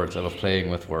love words. I love playing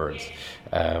with words.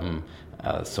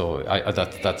 So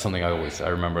that's something I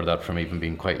remember that from even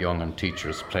being quite young, and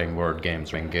teachers playing word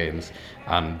games,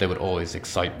 and they would always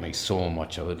excite me so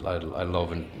much. I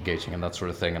love engaging in that sort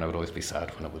of thing, and I would always be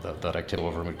sad when that activity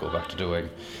over and we'd go back to doing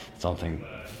something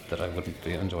that I wouldn't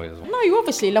enjoy as well. No, you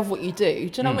obviously love what you do.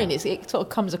 Do you know what I mean? It sort of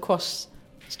comes across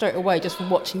straight away just from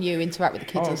watching you interact with the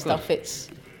kids and stuff. It's,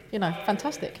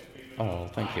 fantastic. Oh,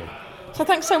 thank you. So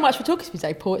thanks so much for talking to me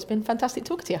today, Paul. It's been fantastic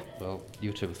talking to you. Well,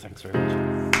 you too. Thanks very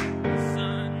much.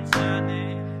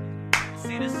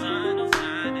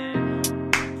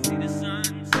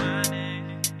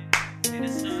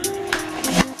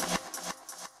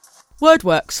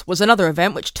 Wordworks was another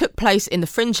event which took place in the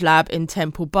Fringe Lab in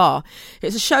Temple Bar.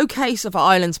 It's a showcase of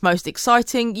Ireland's most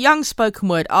exciting young spoken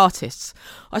word artists.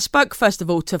 I spoke first of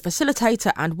all to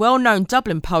facilitator and well-known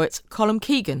Dublin poet Colm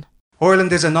Keegan.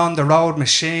 Ireland is an on-the-road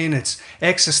machine. It's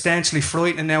existentially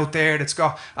frightening out there. It's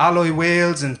got alloy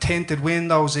wheels and tinted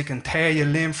windows. It can tear you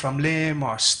limb from limb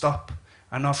or stop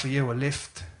and offer you a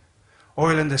lift.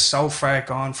 Ireland is so far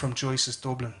gone from Joyce's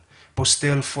Dublin, but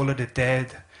still full of the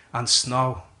dead and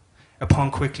snow.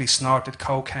 Upon quickly snorted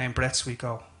cocaine breaths we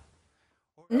go.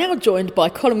 Now joined by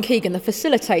Colm Keegan, the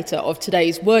facilitator of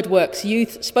today's Wordworks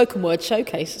Youth Spoken Word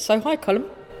Showcase. So hi, Colm.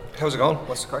 How's it going?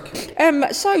 What's the crack?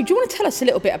 So do you want to tell us a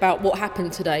little bit about what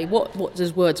happened today? What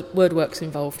does Wordworks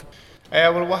involve?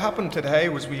 Well, what happened today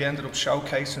was we ended up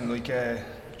showcasing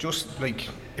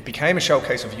it became a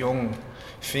showcase of young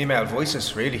female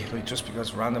voices, really, just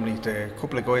because randomly the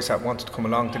couple of guys that wanted to come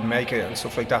along didn't make it and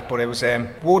stuff like that. But it was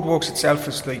Wordworks itself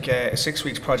is like a 6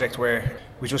 weeks project where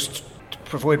we just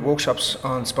provide workshops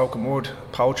on spoken word,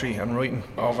 poetry and writing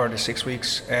over the 6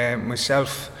 weeks.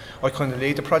 Myself, I kind of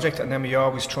lead the project, and then we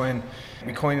try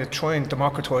and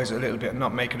democratise it a little bit and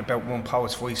not make it about one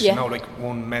poet's voice, like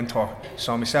one mentor.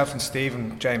 So myself and Steve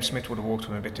and James Smith would have worked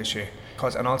with me a bit this year.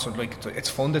 And also it's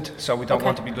funded, so we don't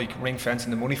want to be ring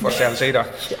fencing the money for ourselves either.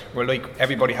 We're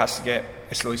everybody has to get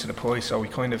a slice of the pie, so we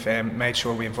kind of made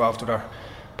sure we involved other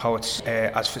poets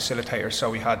as facilitators.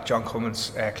 So we had John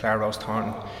Cummins, Claire Rose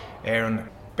Thornton, Aaron.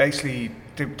 Basically,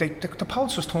 the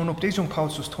poets just turn up. These young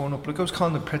poets just turn up. I was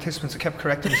calling them participants. I kept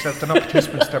correcting myself. They're not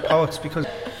participants. They're poets, because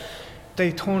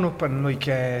they turn up and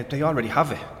they already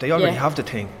have it. They already have the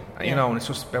thing. And it's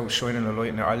just about shining a light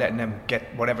in there, or letting them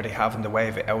get whatever they have in the way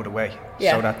of it out of the way,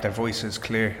 so that their voice is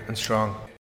clear and strong.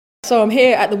 So I'm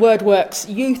here at the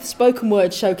Wordworks Youth Spoken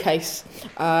Word Showcase,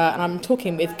 and I'm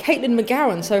talking with Caitlin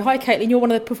McGowan. So hi Caitlin, you're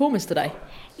one of the performers today.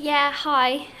 Yeah,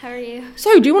 hi, how are you?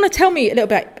 So do you want to tell me a little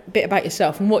bit about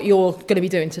yourself and what you're going to be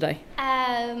doing today?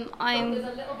 I'm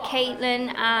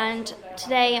Caitlin, and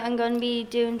today I'm going to be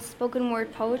doing spoken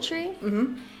word poetry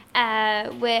with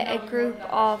a group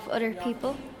of other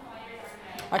people.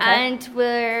 Okay. And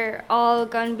we're all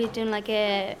going to be doing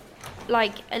a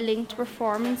linked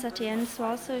performance at the end as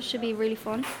well, so it should be really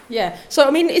fun. Yeah. So,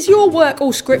 I mean, is your work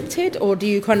all scripted, or do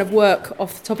you kind of work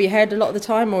off the top of your head a lot of the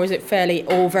time, or is it fairly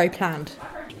all very planned?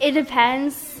 It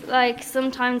depends.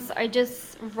 Sometimes I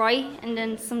just write, and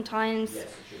then sometimes...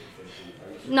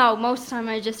 No, most of the time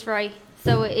I just write.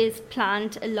 So it is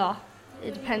planned a lot.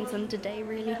 It depends on the day,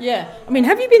 really. Yeah. I mean,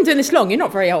 have you been doing this long? You're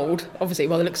not very old, obviously,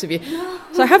 by the looks of you. No.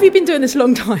 So have you been doing this a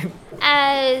long time?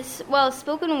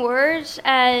 Spoken word,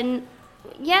 and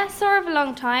sort of a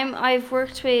long time. I've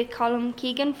worked with Colm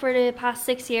Keegan for the past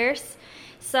 6 years.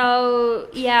 So,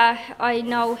 I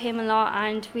know him a lot,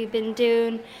 and we've been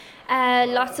doing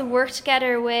lots of work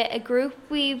together with a group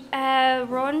we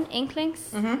run,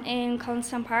 Inklings, in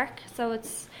Collinstown Park. So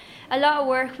it's a lot of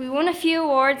work. We won a few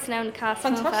awards now in the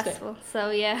Castleton Festival.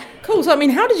 So cool. So I mean,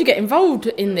 how did you get involved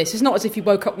in this? It's not as if you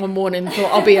woke up one morning and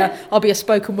thought I'll be a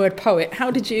spoken word poet.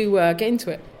 How did you get into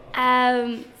it?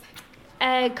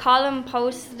 Colin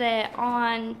posted it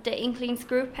on the Inklings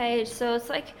group page, so it's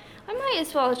like, I might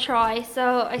as well try.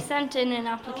 So I sent in an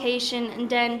application and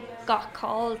then got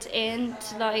called in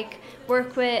to like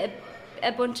work with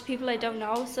a bunch of people I don't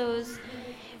know. So it was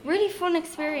a really fun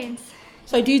experience.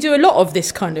 So do you do a lot of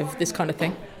this kind of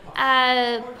thing?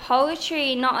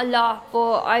 Poetry, not a lot,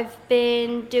 but I've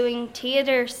been doing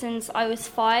theatre since I was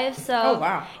 5. So oh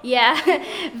wow, yeah,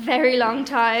 very long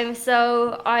time.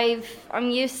 So I'm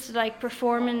used to like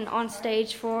performing on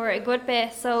stage for a good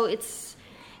bit. So it's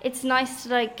nice to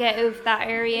like get out of that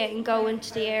area and go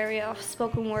into the area of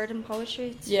spoken word and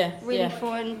poetry. It's really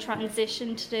fun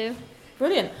transition to do.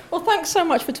 Brilliant. Well, thanks so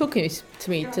much for talking to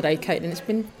me today, Caitlin. It's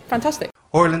been fantastic.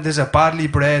 Ireland is a badly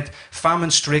bred,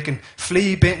 famine-stricken,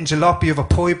 flea-bitten jalopy of a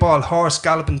piebald horse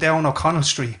galloping down O'Connell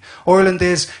Street. Ireland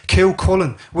is Cú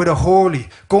Cullen with a Hurley,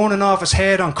 going off his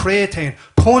head on Creatine,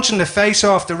 punching the face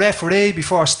off the referee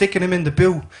before sticking him in the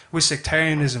boot with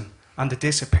sectarianism, and they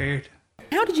disappeared.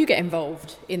 How did you get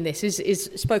involved in this? Is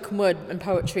spoken word and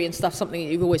poetry and stuff something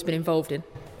that you've always been involved in?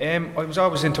 I was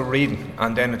always into reading,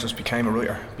 and then it just became a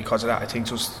writer because of that. I think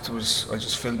I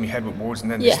just filled my head with words, and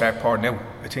then they start pouring out.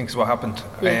 I think is what happened.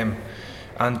 Yeah.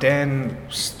 And then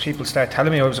people started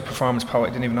telling me I was a performance poet. I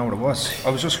didn't even know what it was.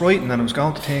 I was just writing, and I was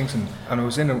going to things, and I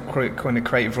was in a kind of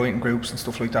creative writing groups and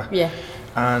stuff like that. Yeah.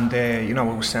 And I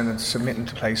was submitting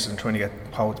to places and trying to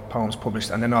get poems published,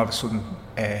 and then all of a sudden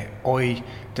I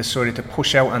decided to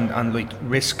push out and like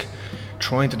risk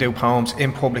trying to do poems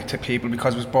in public to people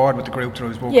because I was bored with the group that I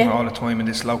was working with all the time in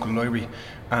this local library.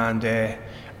 And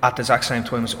at the exact same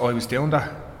time as I was doing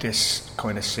that, this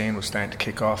kind of scene was starting to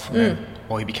kick off, and then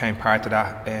I became part of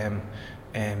that. That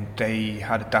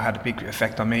had a big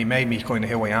effect on me, made me kind of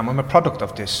who I am. I'm a product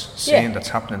of this scene that's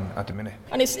happening at the minute.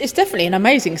 And it's definitely an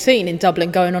amazing scene in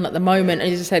Dublin going on at the moment.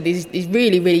 And as I said, these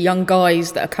really, really young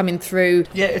guys that are coming through.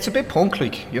 Yeah, it's a bit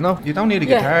punk-like, you don't need a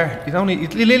guitar. You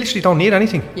literally don't need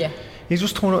anything. Yeah. You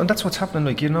just turn it, and that's what's happening.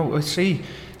 I see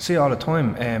all the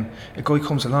time. A guy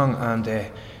comes along and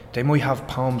they might have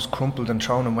poems crumpled and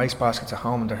thrown in wastebaskets at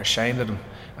home, and they're ashamed of them.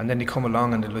 And then they come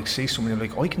along and they see somebody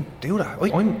like, I can do that.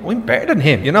 I'm better than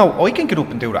him. I can get up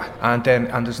and do that. And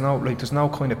there's no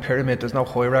kind of pyramid. There's no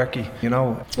hierarchy.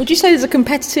 Would you say there's a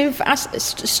competitive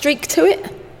streak to it?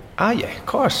 Yeah, of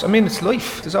course. I mean, it's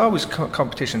life. There's always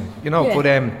competition,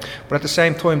 But at the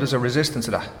same time, there's a resistance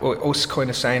to that. Us kind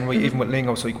of saying, even with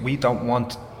Lingo, it's like we don't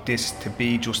want this to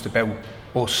be just about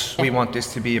us. We want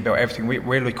this to be about everything.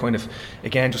 We're like kind of,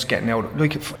 again, just getting out,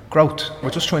 like growth.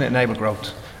 We're just trying to enable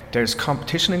growth. There's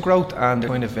competition in growth and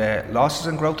kind of losses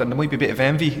in growth, and there might be a bit of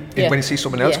envy when you see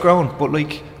someone else growing, but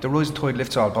like the rising tide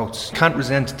lifts all boats. You can't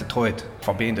resent the tide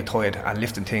for being the tide and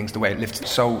lifting things the way it lifts.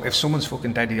 So if someone's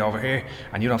fucking deadly over here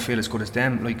and you don't feel as good as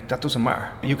them, like that doesn't matter.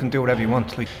 You can do whatever you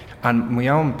want. And my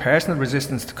own personal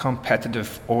resistance to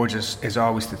competitive urges is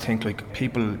always to think like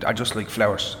people are just like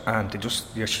flowers, and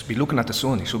you should be looking at the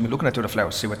sun. You should be looking at the other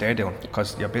flowers, see what they're doing,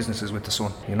 because your business is with the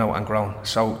sun, and growing.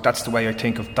 So that's the way I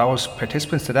think of those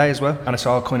participants today as well, and it's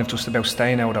all kind of just about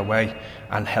staying out of their way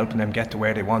and helping them get to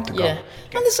where they want to go. And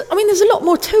there's a lot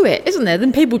more to it, isn't there,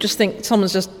 than people just think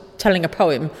someone's just telling a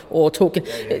poem or talking.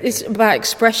 It's about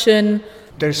expression.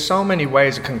 There's so many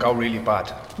ways it can go really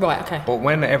bad. Right, okay. But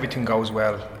when everything goes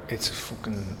well, it's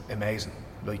fucking amazing.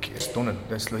 It's stunning.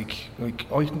 There's like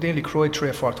I nearly cried 3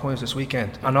 or 4 times this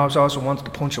weekend, and I was also wanted to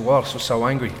punch a wall. I was so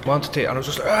angry, wanted to, and I was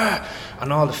just like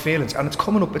and all the feelings, and it's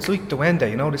coming up. It's like the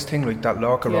Duende, this thing like that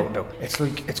Lorca wrote about. It's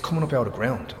like it's coming up out of the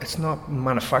ground. It's not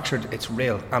manufactured. It's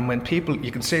real. And when people,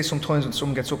 you can say sometimes when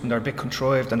someone gets up and they're a bit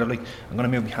contrived, and they're like, I'm going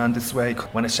to move my hand this way.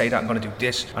 When I say that, I'm going to do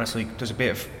this, and it's like there's a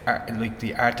bit of like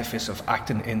the artifice of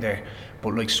acting in there.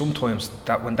 But like sometimes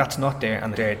that when that's not there,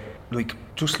 and they're like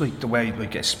just like the way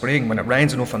like a spring, when it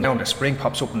rains enough and down, the spring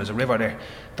pops up and there's a river there.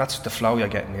 That's the flow you're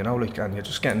getting, and you're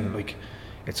just getting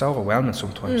it's overwhelming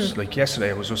sometimes. Like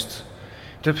yesterday, I was just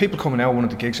the people coming out one of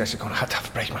the gigs. I said, I had to have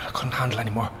a break, man. I couldn't handle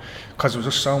anymore because there was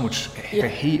just so much the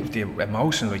heat of the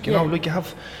emotion. You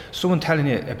have someone telling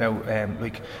you about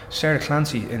like Sarah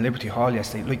Clancy in Liberty Hall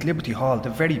yesterday. Like Liberty Hall, the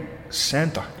very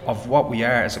centre of what we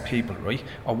are as a people, right,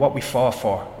 or what we fought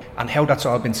for. And how that's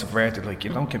all been subverted, you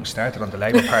don't get me started on the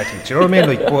Labour Party. Do you know what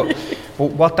I mean?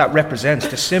 But what that represents,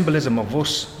 the symbolism of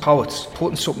us poets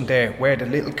putting something there where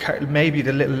maybe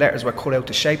the little letters were cut out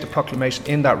to shape the proclamation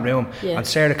in that room. And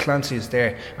Sarah Clancy is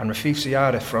there, and Rafif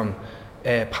Ziada from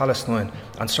Palestine,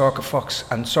 and Sorka Fox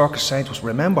and Sorka saying to us,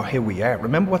 remember who we are,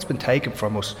 remember what's been taken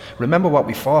from us, remember what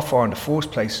we fought for in the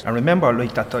first place, and remember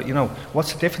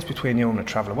what's the difference between you and a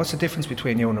traveller, what's the difference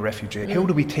between you and a refugee, who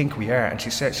do we think we are? And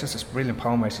she says, just this brilliant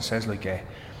poem where she says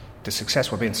the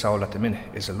success we're being sold at the minute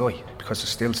is a lie, because there's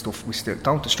still stuff. We still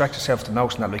don't distract yourself to the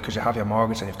notion that, like, because you have your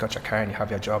mortgage and you've got your car and you have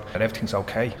your job, that everything's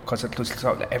okay, because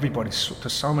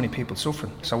there's so many people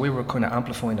suffering. So we were kind of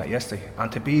amplifying that yesterday,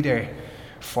 and to be there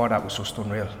for that was just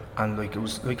unreal. And it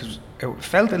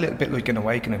felt a little bit like an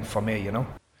awakening for me, you know.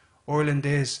 Ireland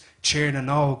is cheering an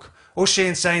og.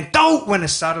 O'Shane saying, "Don't!" when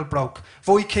his saddle broke.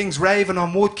 Vikings raving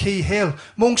on Woodkey Hill.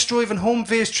 Monks driving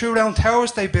Humvees through round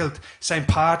towers they built. St.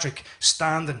 Patrick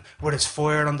standing with his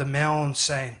fire on the mound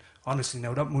saying, "Honestly,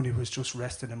 now that money was just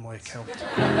resting in my account."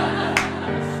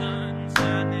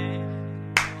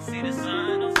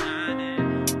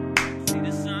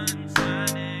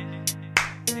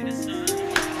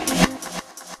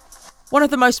 One of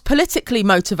the most politically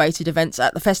motivated events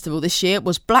at the festival this year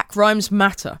was Black Rhymes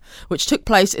Matter, which took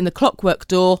place in the Clockwork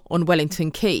Door on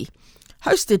Wellington Quay.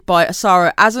 Hosted by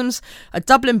Asaro Azams, a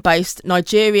Dublin-based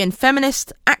Nigerian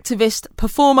feminist, activist,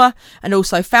 performer and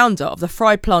also founder of the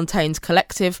Fried Plantains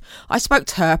Collective, I spoke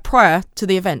to her prior to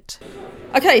the event.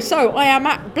 Okay, so I am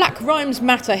at Black Rhymes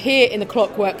Matter here in the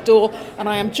Clockwork Door, and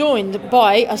I am joined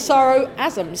by Asaro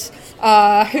Azams,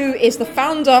 who is the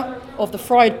founder of the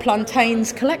Fried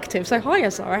Plantains Collective. So hi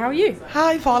Asaro, how are you?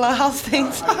 Hi Paula, how's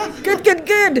things?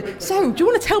 Good. So do you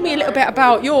want to tell me a little bit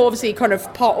about, you're obviously kind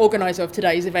of part organiser of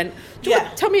today's event. Do you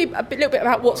want to tell me a little bit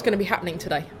about what's going to be happening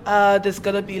today? There's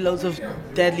going to be loads of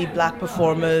deadly black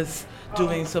performers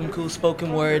doing some cool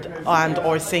spoken word and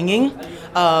or singing.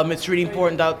 It's really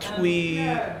important that we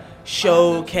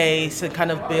showcase and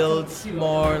kind of build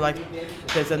more, like,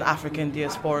 there's an African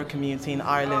diaspora community in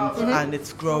Ireland, and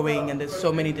it's growing, and there's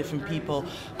so many different people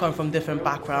coming from different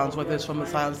backgrounds, whether it's from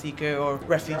asylum seeker or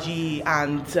refugee,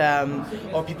 and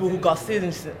or people who got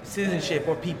citizenship,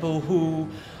 or people who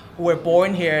were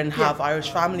born here and have Irish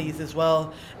families as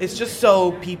well. It's just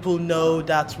so people know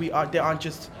that there aren't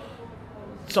just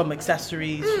some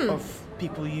accessories of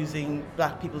people using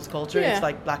black people's culture. It's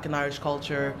like black and Irish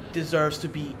culture deserves to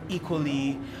be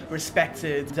equally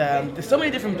respected. There's so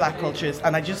many different black cultures,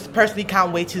 and I just personally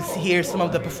can't wait to hear some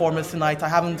of the performers tonight. I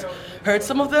haven't heard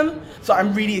some of them, so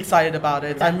I'm really excited about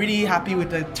it. I'm really happy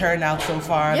with the turnout so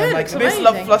far. Yeah, I'm like a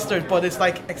bit flustered, but it's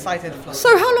like excited.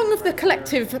 So how long have the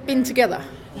collective been together?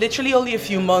 Literally only a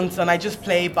few months, and I just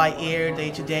play by ear day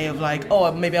to day of like,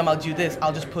 oh, maybe I'll do this.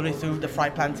 I'll just put it through the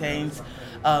Fried Plantains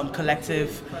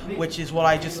Collective, which is what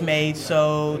I just made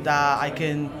so that I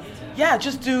can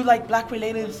just do like black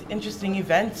related interesting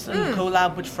events and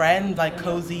collab with friends, like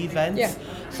cozy events.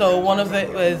 So one of it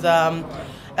was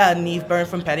Neve Byrne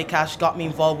from Petty Cash got me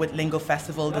involved with Lingo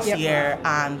Festival this year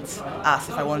and asked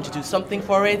if I wanted to do something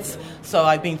for it. So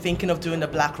I've been thinking of doing the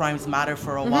Black Rhymes Matter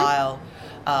for a while.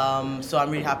 So I'm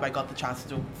really happy I got the chance to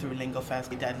do through Lingo Fest,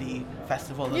 the Deadly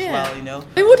Festival as well, you know.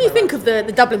 What do you think of the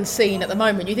Dublin scene at the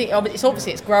moment? You think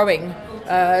it's growing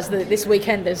as this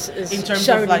weekend is in terms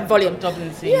shown of like in volume?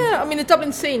 Dublin scene? Yeah, I mean the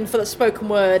Dublin scene for the spoken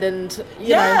word and you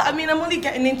know. I mean I'm only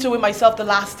getting into it myself the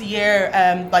last year,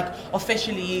 like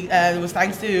officially. It was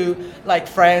thanks to like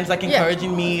friends like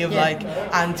encouraging me of like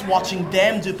and watching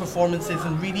them do performances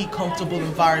in really comfortable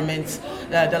environments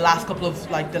the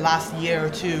last year or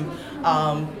two.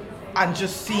 And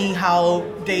just seeing how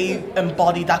they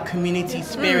embody that community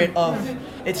spirit of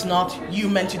it's not you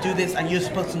meant to do this and you're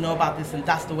supposed to know about this and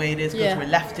that's the way it is because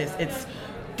we're leftists.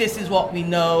 This is what we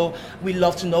know. We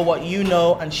love to know what you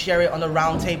know and share it on a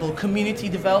round table, community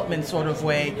development sort of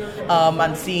way.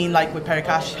 And seeing like with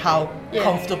Perikash how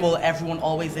comfortable everyone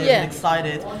always is and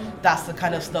excited. That's the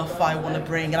kind of stuff I want to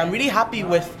bring. And I'm really happy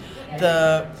with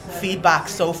the feedback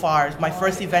so far. My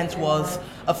first event was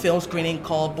a film screening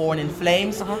called Born in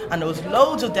Flames, and there was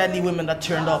loads of deadly women that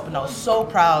turned up, and I was so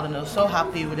proud and I was so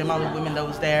happy with the amount of women that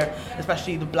was there,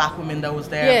 especially the black women that was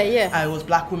there. It was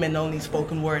black women only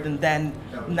spoken word, and then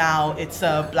now it's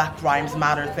a Black Rhymes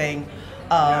Matter thing.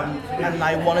 And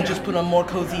I want to just put on more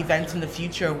cozy events in the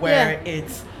future where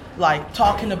it's like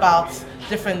talking about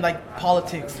different like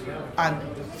politics and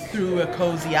through a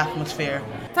cozy atmosphere.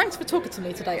 Thanks for talking to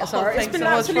me today, Asaro. It's been so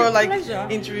much for pleasure.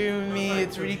 Interviewing me.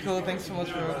 It's really cool. Thanks so much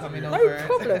for coming over. No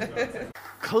problem.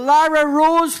 Clara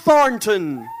Rose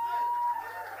Thornton.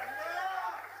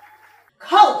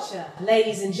 Culture,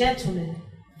 ladies and gentlemen,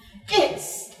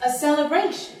 it's a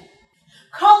celebration.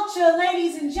 Culture,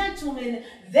 ladies and gentlemen,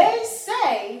 they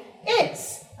say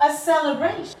it's a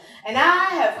celebration. And I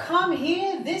have come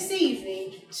here this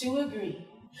evening to agree.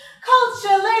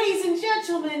 Culture, ladies and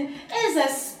gentlemen, is a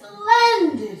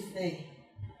splendid thing.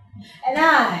 And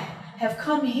I have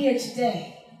come here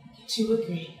today to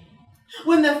agree.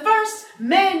 When the first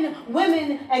men,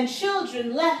 women, and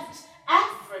children left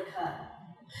Africa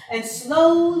and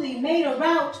slowly made a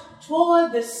route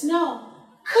toward the snow,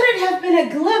 Could it have been a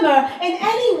glimmer in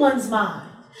anyone's mind?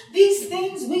 These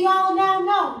things we all now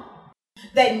know.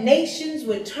 That nations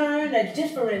would turn a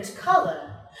different color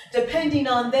depending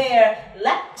on their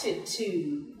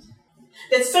latitude.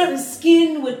 That certain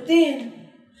skin would thin,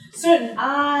 certain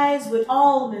eyes would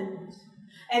almond,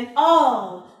 and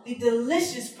all the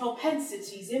delicious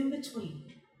propensities in between.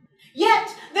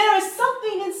 Yet there is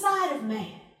something inside of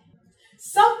man,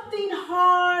 something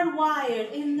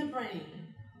hardwired in the brain,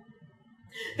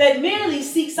 that merely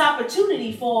seeks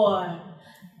opportunity for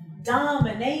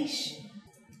domination,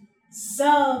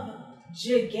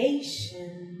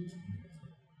 subjugation.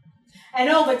 And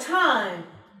over time,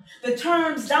 the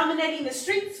terms dominating the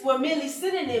streets were merely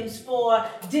synonyms for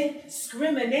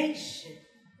discrimination.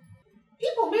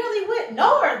 People merely went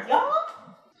north, y'all.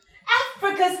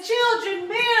 Africa's children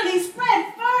merely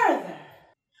spread further.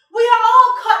 We are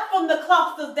all cut from the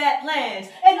cloth of that land,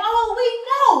 and all we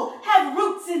know have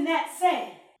roots in that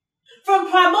sand.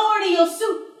 From primordial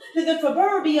soup to the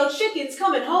proverbial chickens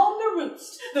coming home to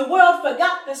roost, the world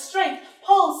forgot the strength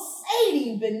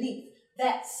pulsating beneath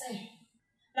that sand.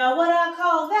 Now what I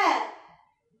call that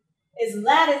is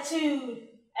latitude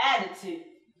attitude.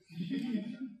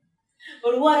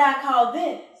 But what I call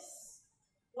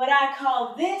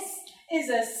this is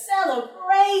a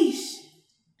celebration.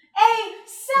 A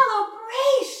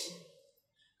celebration.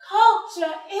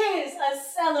 Culture is a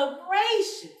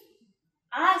celebration.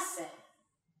 I say,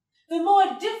 the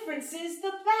more differences,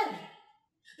 the better.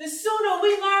 The sooner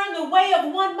we learn the way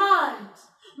of one mind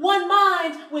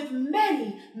with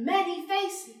many, many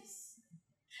faces,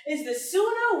 is the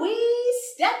sooner we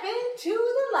step into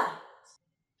the light.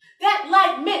 That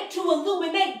light meant to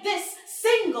illuminate this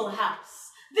single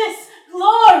house, this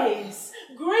glorious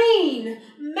green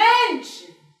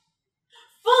mansion,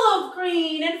 full of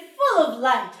green and full of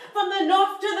light, from the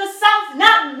north to the south,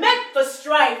 not meant for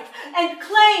strife, and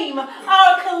claim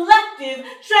our collective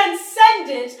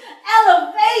transcendent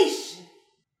elevation.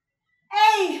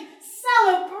 A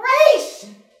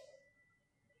celebration,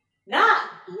 not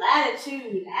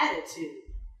latitude attitude.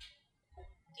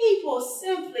 People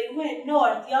simply went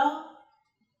north, y'all.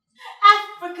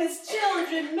 Africa's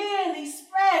children merely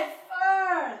spread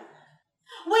further.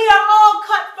 We are all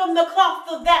cut from the cloth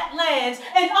of that land,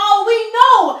 and all we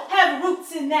know have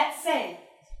roots in that sand.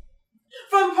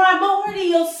 From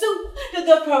primordial soup to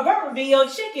the proverbial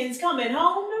chickens coming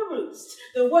home to roost,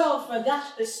 the world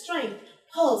forgot the strength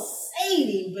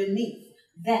pulsating beneath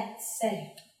that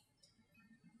sand.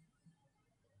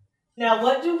 Now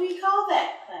what do we call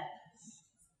that, class?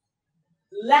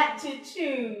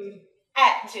 Latitude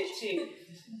attitude.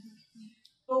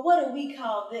 But what do we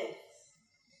call this?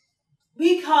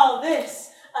 We call this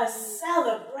a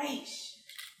celebration.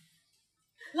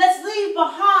 Let's leave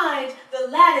behind the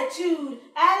latitude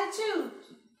attitude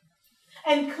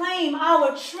and claim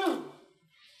our true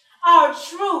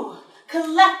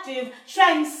collective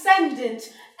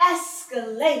transcendent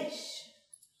escalation.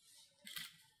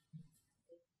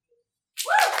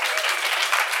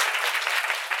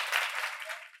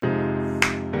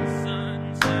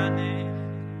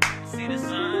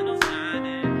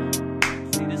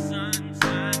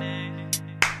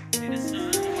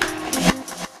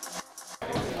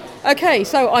 Okay,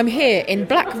 so I'm here in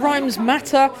Black Rhymes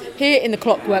Matter, here in the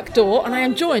Clockwork Door, and I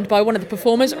am joined by one of the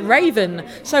performers, Raven.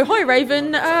 So, hi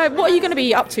Raven, what are you going to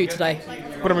be up to today?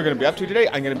 What am I going to be up to today?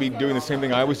 I'm going to be doing the same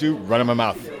thing I always do, running my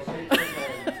mouth.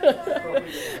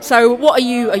 So, what are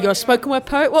you? Are you a spoken word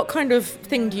poet? What kind of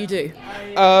thing do you do?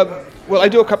 Well, I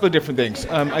do a couple of different things.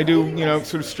 I do,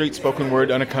 sort of straight spoken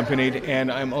word, unaccompanied,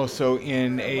 and I'm also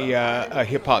in a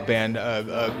hip-hop band,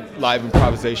 a live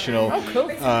improvisational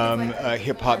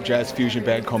hip-hop jazz fusion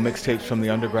band called Mixtapes from the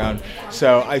Underground.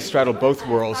 So I straddle both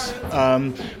worlds.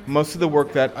 Most of the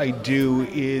work that I do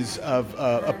is of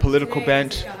a political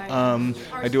bent.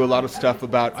 I do a lot of stuff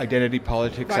about identity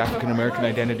politics, African-American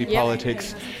identity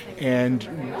politics. And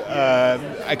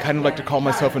I kind of like to call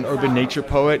myself an urban nature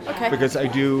poet because I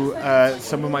do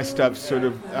some of my stuff sort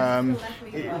of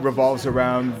it revolves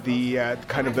around the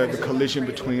kind of the collision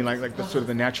between like the sort of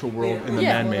the natural world and the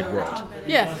man-made world.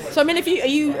 Yeah. So I mean, if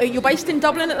you're based in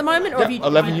Dublin at the moment, or have you?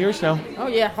 11 years now. Oh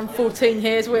yeah, I'm 14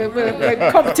 years. We're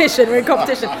in competition. We're in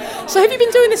competition. So have you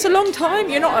been doing this a long time?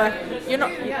 You're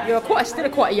still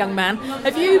quite a young man.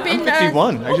 Have you been? I'm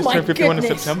 51. I just turned 51 in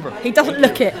September. He doesn't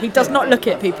look it. He does not look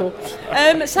it, people.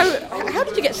 So how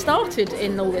did you get started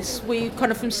in all this? Were you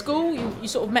kind of from school? You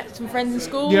sort of met some friends in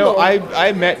school?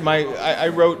 I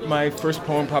wrote my first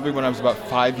poem probably when I was about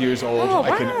 5 years old. Oh,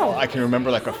 wow. I can remember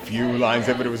like a few lines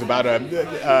of it. It was about a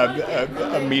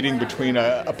meeting between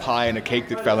a pie and a cake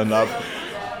that fell in love.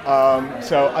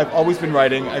 So I've always been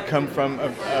writing. I come from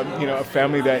a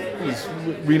family that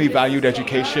really valued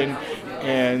education,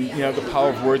 and the power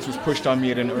of words was pushed on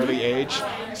me at an early age.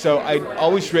 So I'd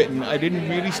always written. I didn't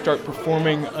really start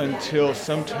performing until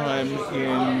sometime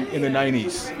in the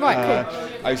 90s. Right, cool.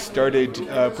 I started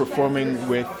performing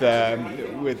with a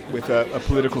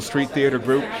political street theater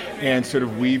group and sort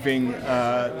of weaving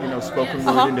spoken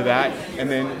word into that, and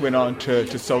then went on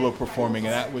to solo performing,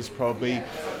 and that was probably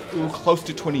close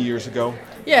to 20 years ago.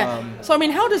 Yeah. So, I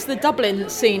mean, how does the Dublin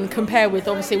scene compare with,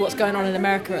 obviously, what's going on in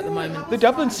America at the moment? The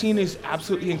Dublin scene is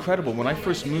absolutely incredible. When I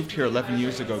first moved here 11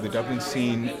 years ago, the Dublin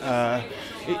scene,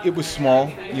 it was small.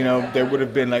 There would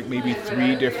have been like maybe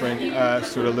 3 different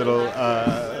sort of little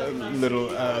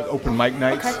open mic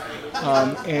nights.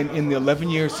 Okay. And in the 11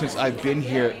 years since I've been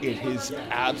here, it has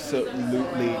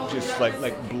absolutely just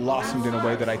like blossomed in a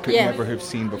way that I could never have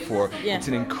seen before. Yeah. It's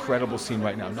an incredible scene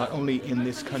right now, not only in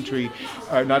this country,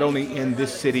 not only in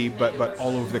this city, but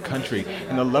all over the country.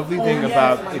 And the lovely thing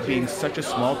about it being such a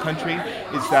small country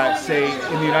is that, say,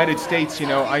 in the United States,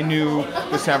 I knew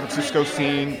the San Francisco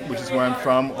scene, which is where I'm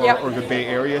from, or the Bay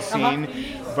Area scene,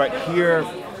 but here,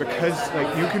 because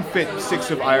you can fit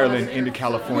 6 of Ireland into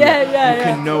California, you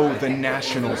can know the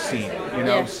national scene,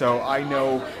 So I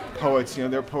know poets,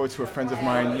 there are poets who are friends of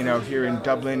mine, here in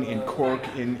Dublin, in Cork,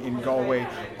 in Galway,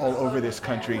 all over this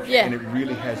country, and it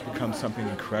really has become something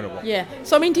incredible. Yeah.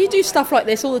 So, I mean, do you do stuff like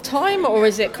this all the time, or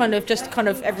is it kind of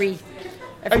every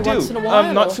once in a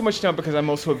while? Not so much now, because I'm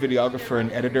also a videographer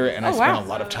and editor, and I spend a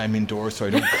lot of time indoors, so I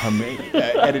don't come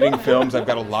editing films. I've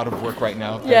got a lot of work right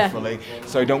now, thankfully,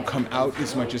 so I don't come out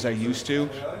as much as I used to.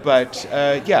 But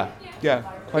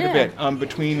quite a bit.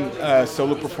 Between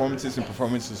solo performances and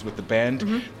performances with the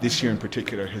band, this year in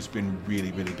particular has been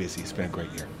really, really busy. It's been a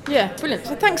great year. Yeah, brilliant.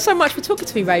 So thanks so much for talking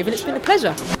to me, Raven. It's been a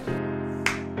pleasure.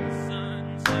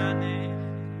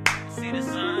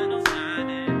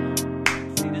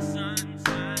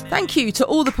 Thank you to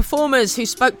all the performers who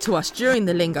spoke to us during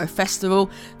the Lingo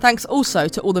Festival. Thanks also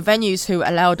to all the venues who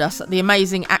allowed us the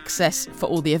amazing access for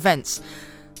all the events.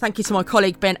 Thank you to my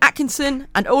colleague Ben Atkinson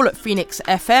and all at Phoenix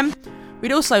FM.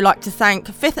 We'd also like to thank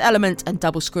Fifth Element and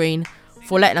Double Screen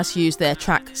for letting us use their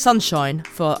track Sunshine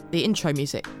for the intro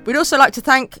music. We'd also like to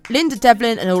thank Linda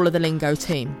Devlin and all of the Lingo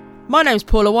team. My name's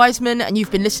Paula Wiseman, and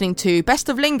you've been listening to Best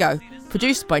of Lingo,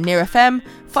 produced by Near FM,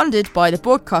 funded by the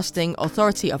Broadcasting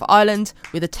Authority of Ireland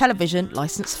with a television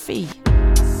licence fee.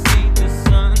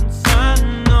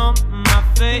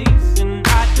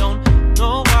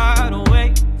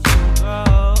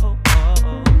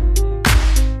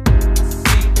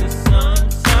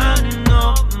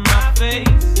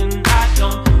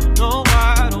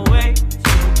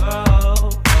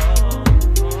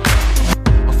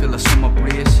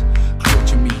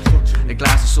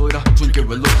 Drink it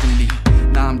reluctantly.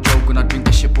 Nah, I'm joking, I drink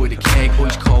this shit by the keg.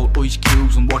 Ice cold, ice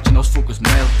cubes, I'm watching those fuckers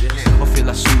melt. I feel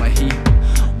like summer heat,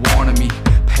 warning me.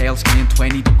 Pale skin,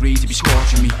 20 degrees, it be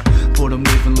scorching me. But I'm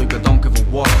living like I don't give a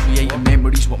what. Creating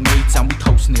memories with mates and we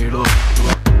toasting it up.